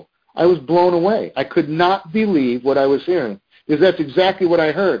special." I was blown away. I could not believe what I was hearing, because that's exactly what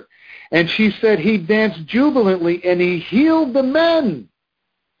I heard. And she said he danced jubilantly and he healed the men.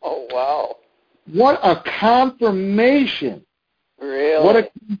 Oh, wow. What a confirmation. Really? What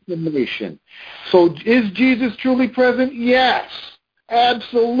a confirmation. So is Jesus truly present? Yes.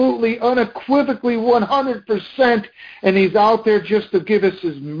 Absolutely, unequivocally, 100%. And he's out there just to give us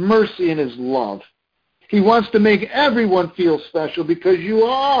his mercy and his love. He wants to make everyone feel special because you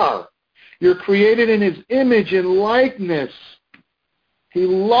are. You're created in his image and likeness. He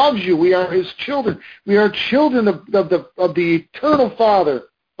loves you. We are his children. We are children of the eternal Father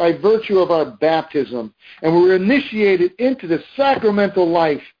by virtue of our baptism. And we're initiated into the sacramental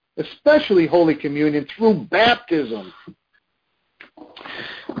life, especially Holy Communion, through baptism.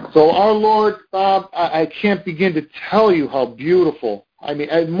 So our Lord, Bob, I can't begin to tell you how beautiful. I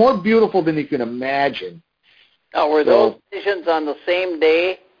mean, more beautiful than you can imagine. Now, were those visions on the same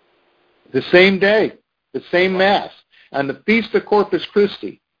day? The same day, the same Mass, on the Feast of Corpus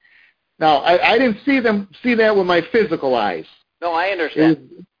Christi. Now, I didn't see that with my physical eyes. No, I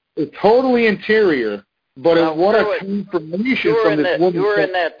understand. It's totally interior, but what a confirmation from this woman. You were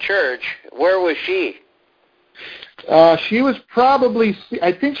in that church. Where was she? She was probably,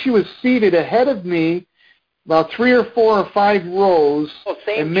 I think she was seated ahead of me, about 3 or 4 or 5 rows. Oh,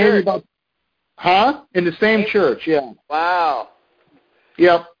 same and maybe church. In the same church, yeah. Wow.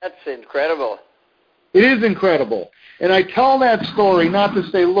 Yep. That's incredible. It is incredible. And I tell that story not to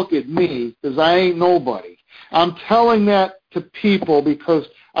say, look at me, because I ain't nobody. I'm telling that to people because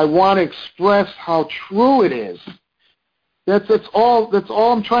I want to express how true it is. That's all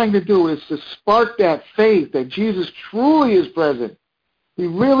I'm trying to do is to spark that faith that Jesus truly is present. He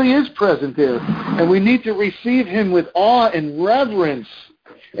really is present there. And we need to receive him with awe and reverence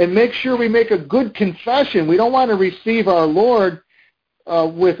and make sure we make a good confession. We don't want to receive our Lord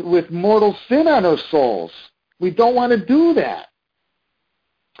with mortal sin on our souls. We don't want to do that.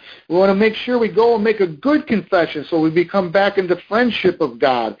 We want to make sure we go and make a good confession so we become back into friendship of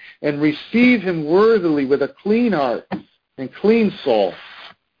God and receive him worthily with a clean heart and clean soul.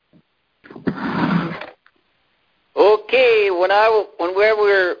 Okay, when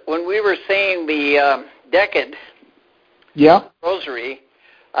we were saying the Decade Rosary,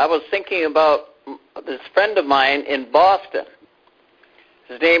 I was thinking about this friend of mine in Boston.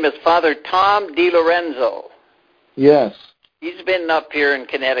 His name is Father Tom DiLorenzo. Yes. He's been up here in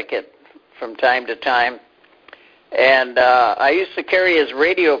Connecticut from time to time. And I used to carry his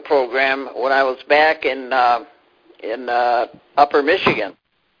radio program when I was back in Upper Michigan,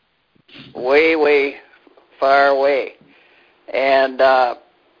 way far away. And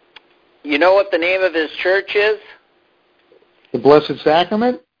you know what the name of his church is? The Blessed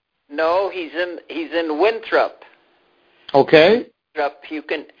Sacrament? No, he's in Winthrop. Okay. Winthrop,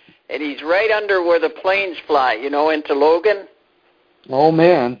 and he's right under where the planes fly, into Logan. Oh,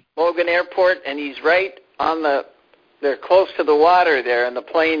 man. Logan Airport, and he's right on they're close to the water there, and the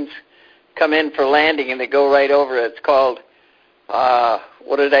planes come in for landing, and they go right over it. It's called,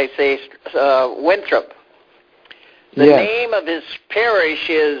 what did I say, Winthrop. The name of his parish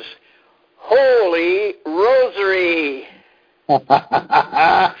is Holy Rosary.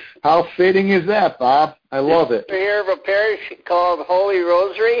 How fitting is that, Bob? I love it. Did you hear of a parish called Holy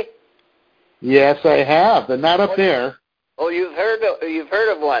Rosary? Yes, I have. They're not up there. Oh, you've heard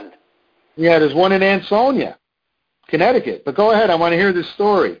of one? Yeah, there's one in Ansonia, Connecticut. But go ahead. I want to hear this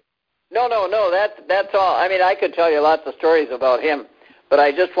story. No. That's all. I mean, I could tell you lots of stories about him, but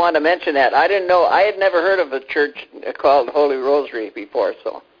I just wanted to mention that. I didn't know. I had never heard of a church called Holy Rosary before.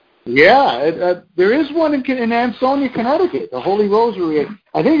 So. Yeah, there is one in Ansonia, Connecticut, the Holy Rosary.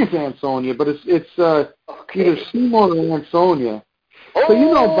 I think it's Ansonia, but it's either Seymour or Ansonia. Holy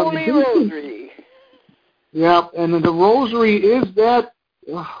Rosary. Yeah, and the Rosary is that.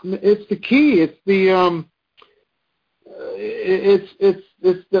 It's the key. It's the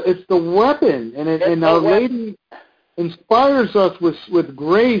it's the weapon, and Our Lady inspires us with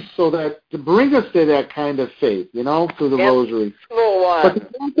grace so that to bring us to that kind of faith, through the Rosary.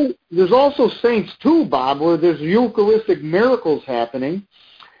 But there's also saints too, Bob, where there's Eucharistic miracles happening.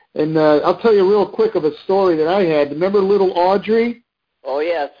 And I'll tell you real quick of a story that I had. Remember little Audrey? Oh,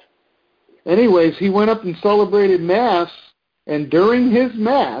 yes. Anyways, he went up and celebrated Mass, and during his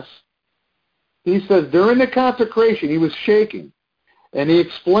Mass, he says during the consecration, he was shaking. And he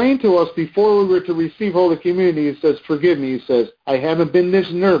explained to us before we were to receive Holy Communion, he says, forgive me, he says, I haven't been this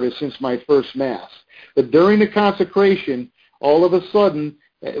nervous since my first Mass. But during the consecration, all of a sudden,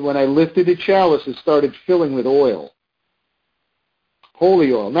 when I lifted the chalice, it started filling with oil.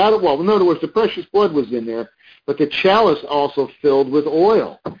 Holy oil. In other words, the precious blood was in there, but the chalice also filled with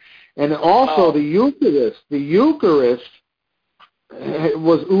oil. And also the Eucharist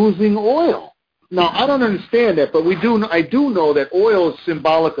was oozing oil. Now, I don't understand that, but I do know that oil is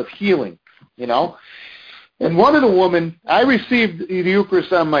symbolic of healing, And one of the women, I received the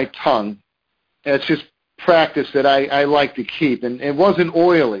Eucharist on my tongue. It's just practice that I like to keep, and it wasn't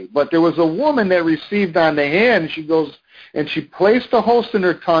oily. But there was a woman that received on the hand, and she goes, and she placed the host in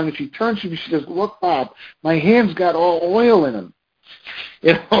her tongue, and she turns to me, she says, look, Bob, my hands got all oil in them.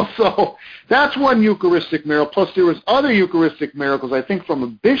 So that's one Eucharistic miracle. Plus, there was other Eucharistic miracles. I think from a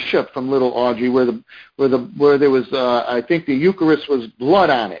bishop from Little Audrey, where there was, I think the Eucharist was blood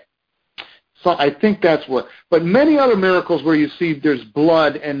on it. So I think that's what. But many other miracles where you see there's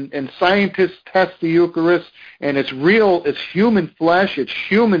blood, and scientists test the Eucharist, and it's real. It's human flesh. It's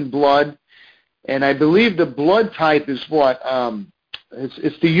human blood, and I believe the blood type is what?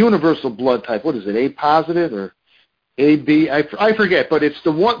 It's the universal blood type. What is it? A positive or AB, I forget, but it's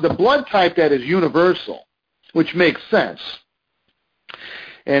the blood type that is universal, which makes sense.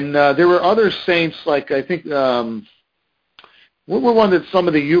 And there were other saints, like I think, what were one of some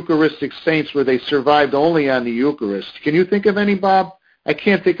of the Eucharistic saints where they survived only on the Eucharist? Can you think of any, Bob? I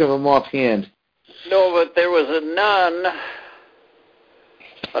can't think of them offhand. No, but there was a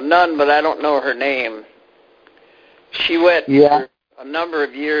nun, but I don't know her name. She went for a number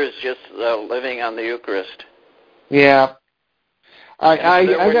of years just living on the Eucharist. Yeah, I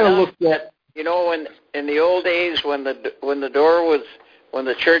got to look at. When in the old days when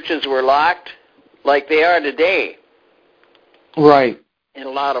the churches were locked, like they are today, right? In a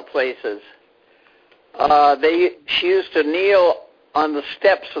lot of places, she used to kneel on the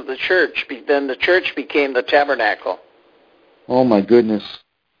steps of the church. Then the church became the tabernacle. Oh my goodness!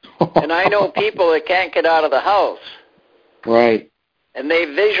 And I know people that can't get out of the house. Right. And they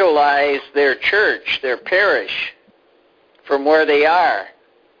visualize their church, their parish, from where they are.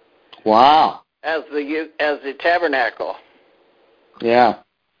 Wow. As the tabernacle. Yeah.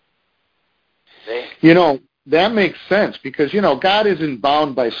 See? That makes sense because, God isn't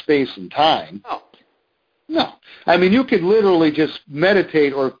bound by space and time. No. I mean, you could literally just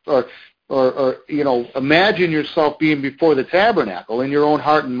meditate or imagine yourself being before the tabernacle in your own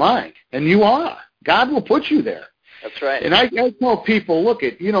heart and mind. And you are. God will put you there. That's right. And I tell people, look,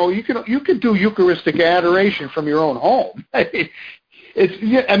 you can do Eucharistic adoration from your own home. If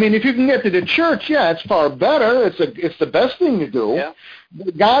you can get to the church, it's far better. It's the best thing to do. Yeah.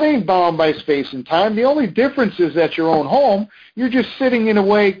 God ain't bound by space and time. The only difference is at your own home, you're just sitting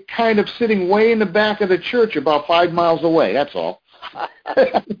sitting way in the back of the church, about 5 miles away. That's all.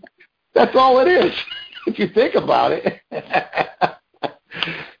 That's all it is, if you think about it.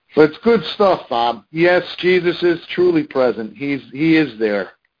 But it's good stuff, Bob. Yes, Jesus is truly present. He is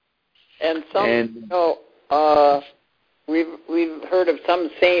there. And we've heard of some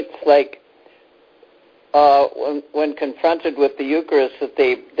saints like when confronted with the Eucharist that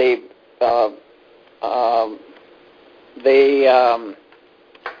they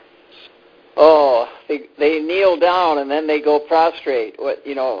kneel down and then they go prostrate. What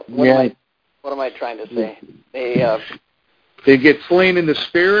am I trying to say? They get slain in the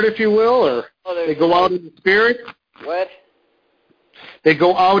spirit, if you will, or they go out in the spirit? What? They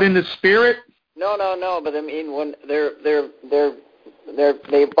go out in the spirit? No. But I mean, when they're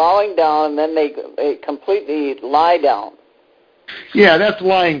bowing down and then they completely lie down. Yeah, that's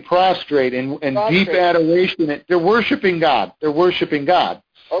lying prostrate and deep adoration. They're worshiping God.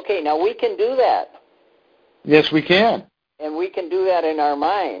 Okay, now we can do that. Yes, we can. And we can do that in our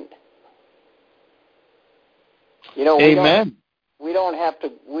mind. Amen. We don't have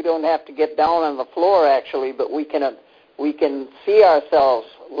to get down on the floor actually, but we can see ourselves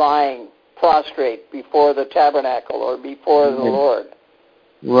lying prostrate before the tabernacle or before the Lord.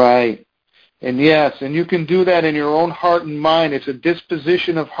 Right. And yes, and you can do that in your own heart and mind. It's a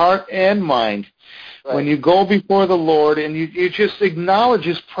disposition of heart and mind. Right. When you go before the Lord and you just acknowledge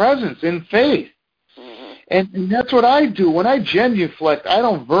His presence in faith. Mm-hmm. And that's what I do. When I genuflect, I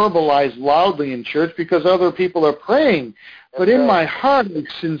don't verbalize loudly in church because other people are praying. But in my heart, I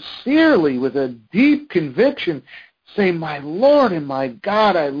sincerely, with a deep conviction, say, my Lord and my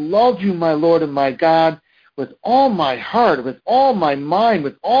God, I love you, my Lord and my God, with all my heart, with all my mind,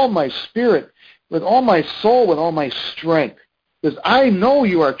 with all my spirit, with all my soul, with all my strength. Because I know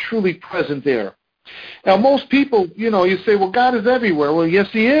you are truly present there. Now, most people, you say, well, God is everywhere. Well, yes,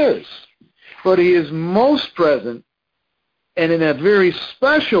 He is. But He is most present, and in a very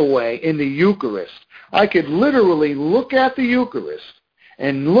special way, in the Eucharist. I could literally look at the Eucharist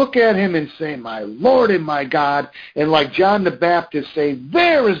and look at Him and say, my Lord and my God, and like John the Baptist say,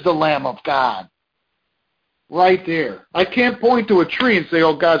 there is the Lamb of God. Right there. I can't point to a tree and say,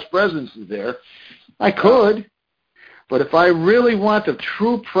 oh, God's presence is there. I could. But if I really want the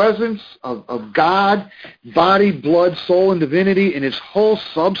true presence of God, body, blood, soul, and divinity in His whole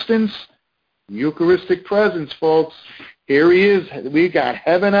substance, Eucharistic presence, folks, here He is. We got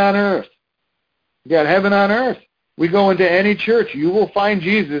heaven on earth. We got heaven on earth. We go into any church, you will find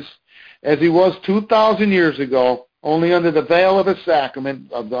Jesus as He was 2,000 years ago, only under the veil of a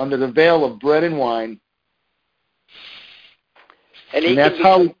sacrament, under the veil of bread and wine. And that's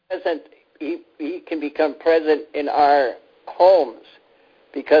how he can become present in our homes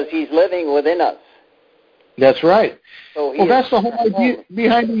because He's living within us. That's right. So that's the whole idea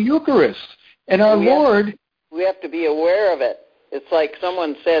behind the Eucharist. And our Lord... We have to be aware of it. It's like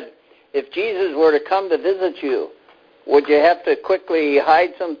someone said, if Jesus were to come to visit you, would you have to quickly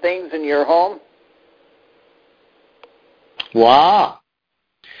hide some things in your home? Wow.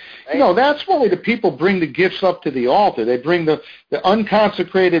 Right? That's why the people bring the gifts up to the altar. They bring the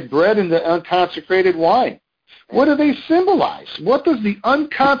unconsecrated bread and the unconsecrated wine. What do they symbolize? What does the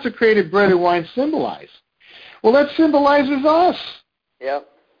unconsecrated bread and wine symbolize? Well, that symbolizes us. Yep.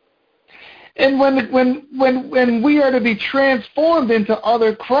 And when we are to be transformed into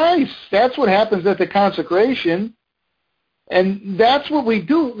other Christs, that's what happens at the consecration. And that's what we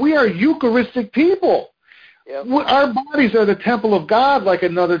do. We are Eucharistic people. Yep. Our bodies are the temple of God, like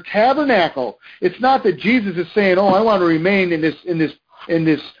another tabernacle. It's not that Jesus is saying, "Oh, I want to remain in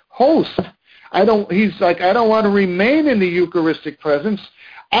this host." He's like, I don't want to remain in the Eucharistic presence.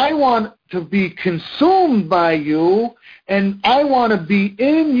 I want to be consumed by you, and I want to be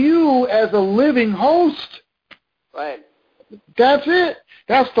in you as a living host. Right. That's it.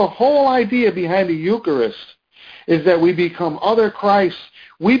 That's the whole idea behind the Eucharist, is that we become other Christs.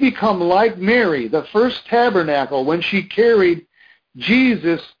 We become like Mary, the first tabernacle, when she carried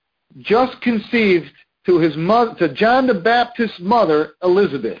Jesus, just conceived, to his mother, to John the Baptist's mother,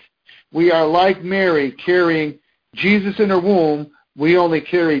 Elizabeth. We are like Mary, carrying Jesus in her womb. We only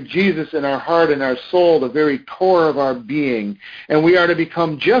carry Jesus in our heart and our soul, the very core of our being. And we are to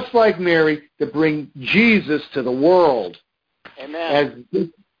become just like Mary to bring Jesus to the world. Amen.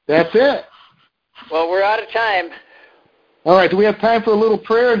 That's it. Well, we're out of time. All right. Do we have time for a little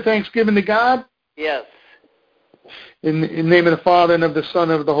prayer and thanksgiving to God? Yes. In the name of the Father, and of the Son,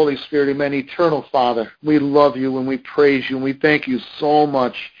 and of the Holy Spirit, amen. Eternal Father, we love you and we praise you and we thank you so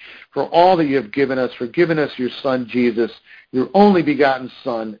much for all that you have given us, for giving us your Son, Jesus, your only begotten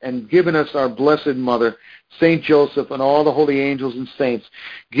Son, and giving us our Blessed Mother, St. Joseph, and all the holy angels and saints,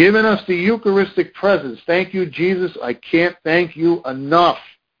 giving us the Eucharistic presence. Thank you, Jesus. I can't thank you enough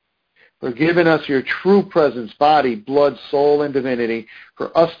for giving us your true presence, body, blood, soul, and divinity,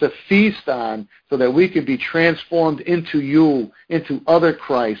 for us to feast on so that we can be transformed into you, into other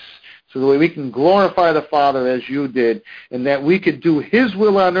Christs, so that we can glorify the Father as you did, and that we could do His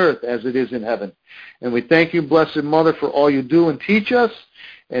will on earth as it is in heaven. And we thank you, Blessed Mother, for all you do and teach us.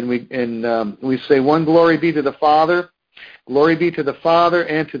 And we say, one glory be to the Father. Glory be to the Father,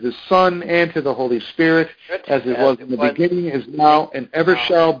 and to the Son, and to the Holy Spirit, as it was in the beginning, is now, and ever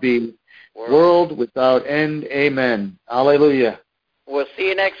shall be, world without end. Amen. Hallelujah. We'll see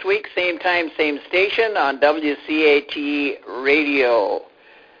you next week, same time, same station, on WCAT Radio.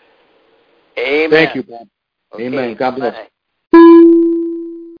 Amen. Thank you, Bob. Okay, amen. God bless. Bye.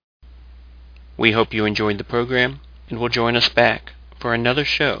 We hope you enjoyed the program and will join us back for another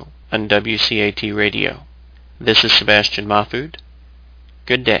show on WCAT Radio. This is Sebastian Mahfood.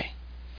 Good day.